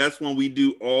be the best one we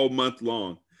do all month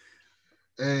long.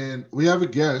 And we have a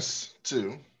guest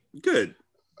too. Good.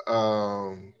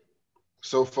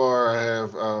 So far I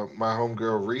have my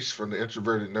homegirl Reese from the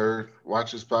Introverted Nerd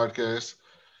watches podcast.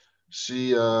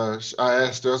 I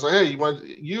asked her, I was like, hey,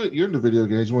 you're in the video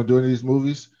games, you want to do any of these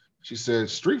movies? She said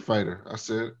Street Fighter. I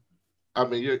said, I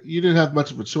mean, you didn't have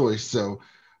much of a choice, so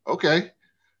okay.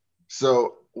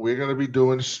 So we're gonna be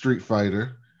doing Street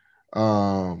Fighter.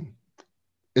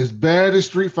 As bad as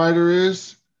Street Fighter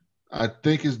is, I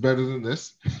think it's better than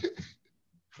this.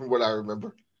 From what I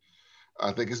remember,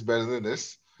 I think it's better than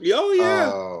this. Oh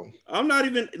yeah. I'm not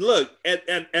even look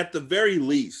at the very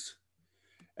least.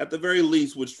 At the very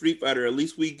least, with Street Fighter, at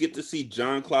least we get to see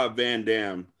Jean-Claude Van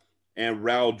Damme and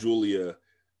Raul Julia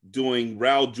doing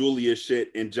Raul Julia shit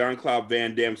and Jean-Claude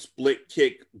Van Damme split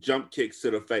kick, jump kicks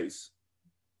to the face.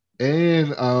 And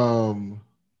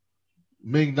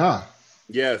Ming Na.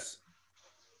 Yes.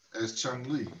 As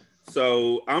Chun-Li.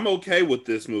 So I'm okay with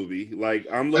this movie. Like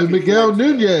I'm looking. And Miguel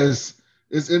Nunez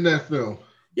is in that film.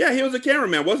 Yeah, he was a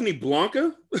cameraman, wasn't he?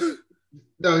 Blanca?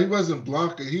 No, he wasn't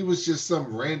Blanca. He was just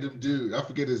some random dude. I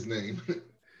forget his name.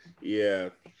 Yeah.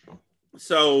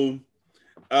 So,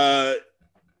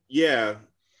 yeah,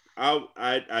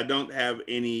 I don't have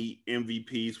any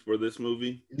MVPs for this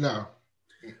movie. No.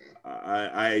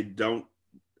 I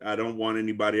don't want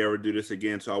anybody ever do this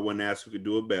again, so I wouldn't ask who could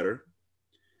do it better.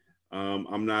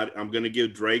 I'm gonna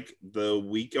give Drake the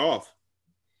week off.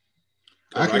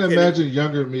 I can imagine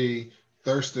younger me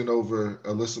thirsting over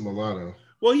Alyssa Milano.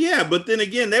 Well, yeah, but then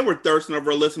again, they were thirsting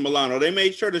over Alyssa Milano. They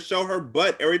made sure to show her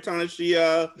butt every time that she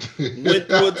went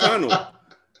through a tunnel.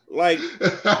 Like,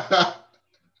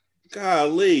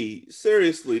 golly,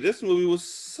 seriously, this movie was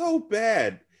so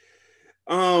bad.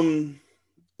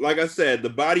 Like I said, the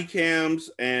body cams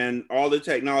and all the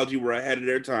technology were ahead of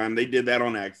their time. They did that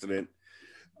on accident.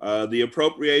 The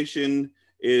appropriation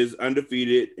is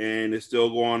undefeated and it's still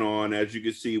going on. As you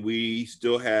can see, we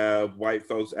still have white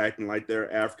folks acting like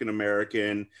they're African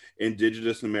American,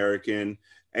 indigenous American,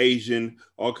 Asian,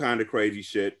 all kind of crazy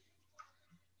shit.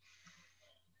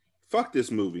 Fuck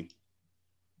this movie.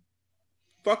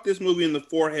 Fuck this movie in the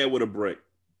forehead with a brick.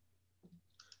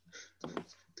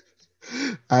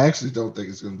 I actually don't think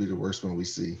it's going to be the worst one we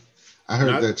see. I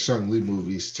heard that Chun-Li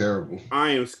movie is terrible. I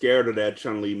am scared of that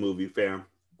Chun-Li movie, fam.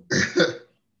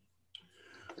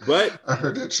 But I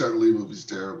heard that Chun-Li movie's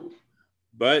terrible.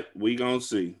 But we gonna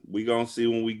see. We gonna see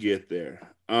when we get there.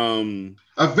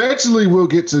 Eventually, we'll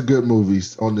get to good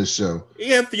movies on this show.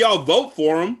 If y'all vote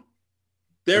for them,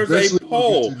 there's a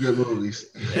poll. We'll get to good movies.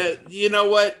 You know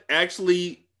what?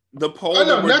 Actually, the poll. I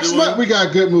know. Next month we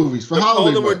got good movies for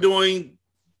holiday. The poll that we're doing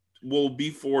will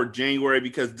be for January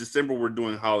because December we're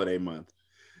doing holiday month,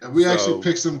 and we actually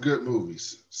picked some good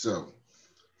movies. So,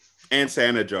 and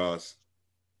Santa Jaws.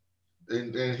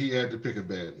 And he had to pick a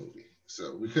bad movie.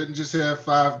 So we couldn't just have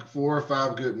 4 or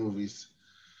 5 good movies.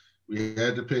 We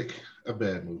had to pick a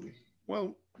bad movie.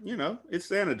 Well, you know, it's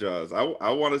Santa Jaws.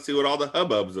 I want to see what all the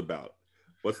hubbub's about.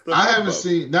 What's the I haven't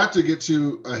seen, not to get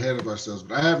too ahead of ourselves,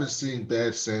 but I haven't seen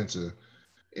Bad Santa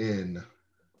in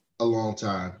a long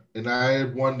time. And I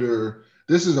wonder,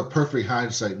 this is a perfect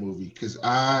hindsight movie because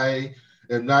I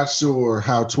am not sure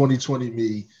how 2020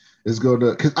 me is going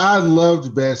to, because I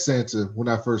loved Bad Santa when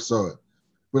I first saw it,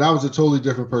 but I was a totally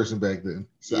different person back then.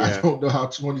 So yeah. I don't know how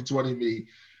 2020 me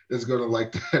is going to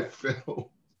like that film.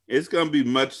 It's going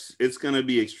to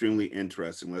be extremely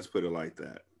interesting. Let's put it like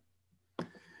that.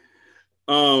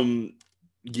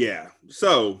 Yeah.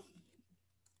 So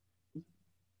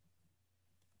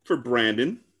for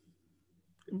Brandon,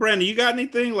 you got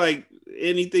anything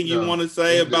you want to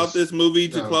say about this movie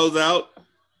to close out?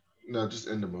 No, just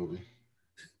end the movie.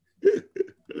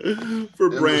 For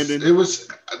Brandon, it was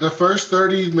the first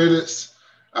 30 minutes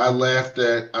I laughed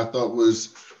at. I thought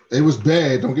it was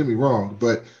bad, don't get me wrong,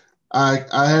 but I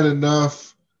had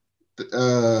enough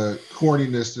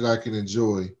corniness that I can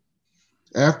enjoy.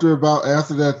 After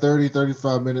that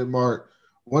 35 minute mark,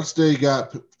 once they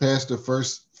got past the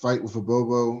first fight with a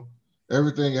Bobo,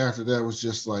 everything after that was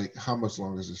just like, how much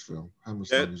longer is this film? I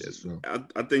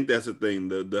think that's the thing.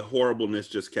 The horribleness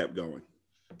just kept going.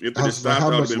 If it stopped, I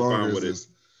would have been fine with it.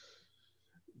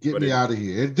 Get me out of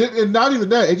here. And not even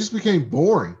that. It just became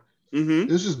boring. Mm-hmm.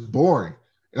 It was just boring.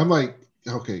 And I'm like,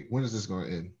 okay, when is this going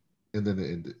to end? And then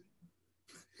it ended.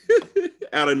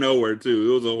 Out of nowhere,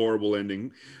 too. It was a horrible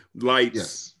ending.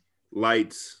 Lights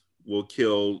will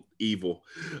kill evil.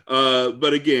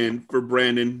 But again, for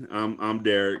Brandon, I'm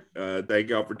Derek. Thank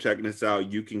y'all for checking us out.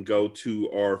 You can go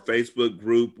to our Facebook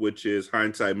group, which is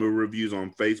Hindsight Movie Reviews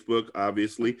on Facebook,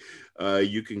 obviously.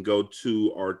 You can go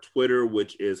to our Twitter,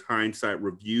 which is Hindsight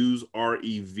Reviews,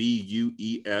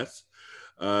 REVUES,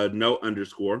 no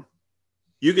underscore.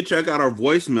 You can check out our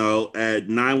voicemail at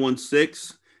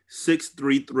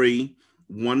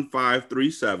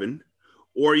 916-633-1537,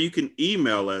 or you can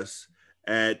email us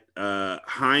at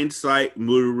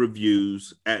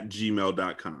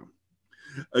hindsightmoviereviews@gmail.com.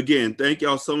 Again, thank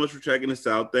y'all so much for checking us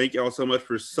out. Thank y'all so much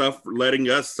for letting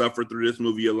us suffer through this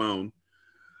movie alone.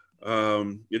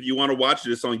 If you want to watch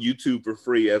it, it's on YouTube for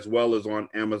free as well as on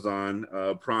Amazon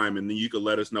Prime, and then you can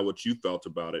let us know what you felt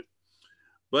about it.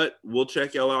 But we'll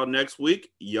check y'all out next week.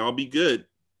 Y'all be good.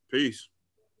 Peace.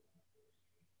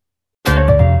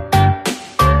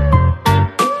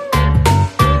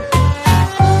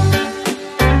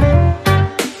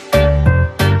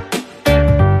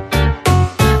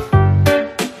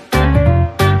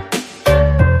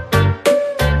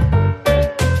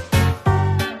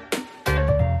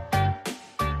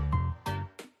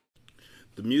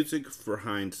 The music for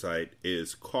Hindsight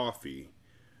is Coffee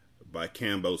by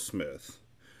Cambo Smith,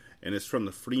 and it's from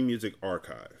the Free Music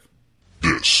Archive.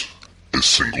 This is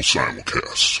Single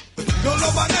Simulcast.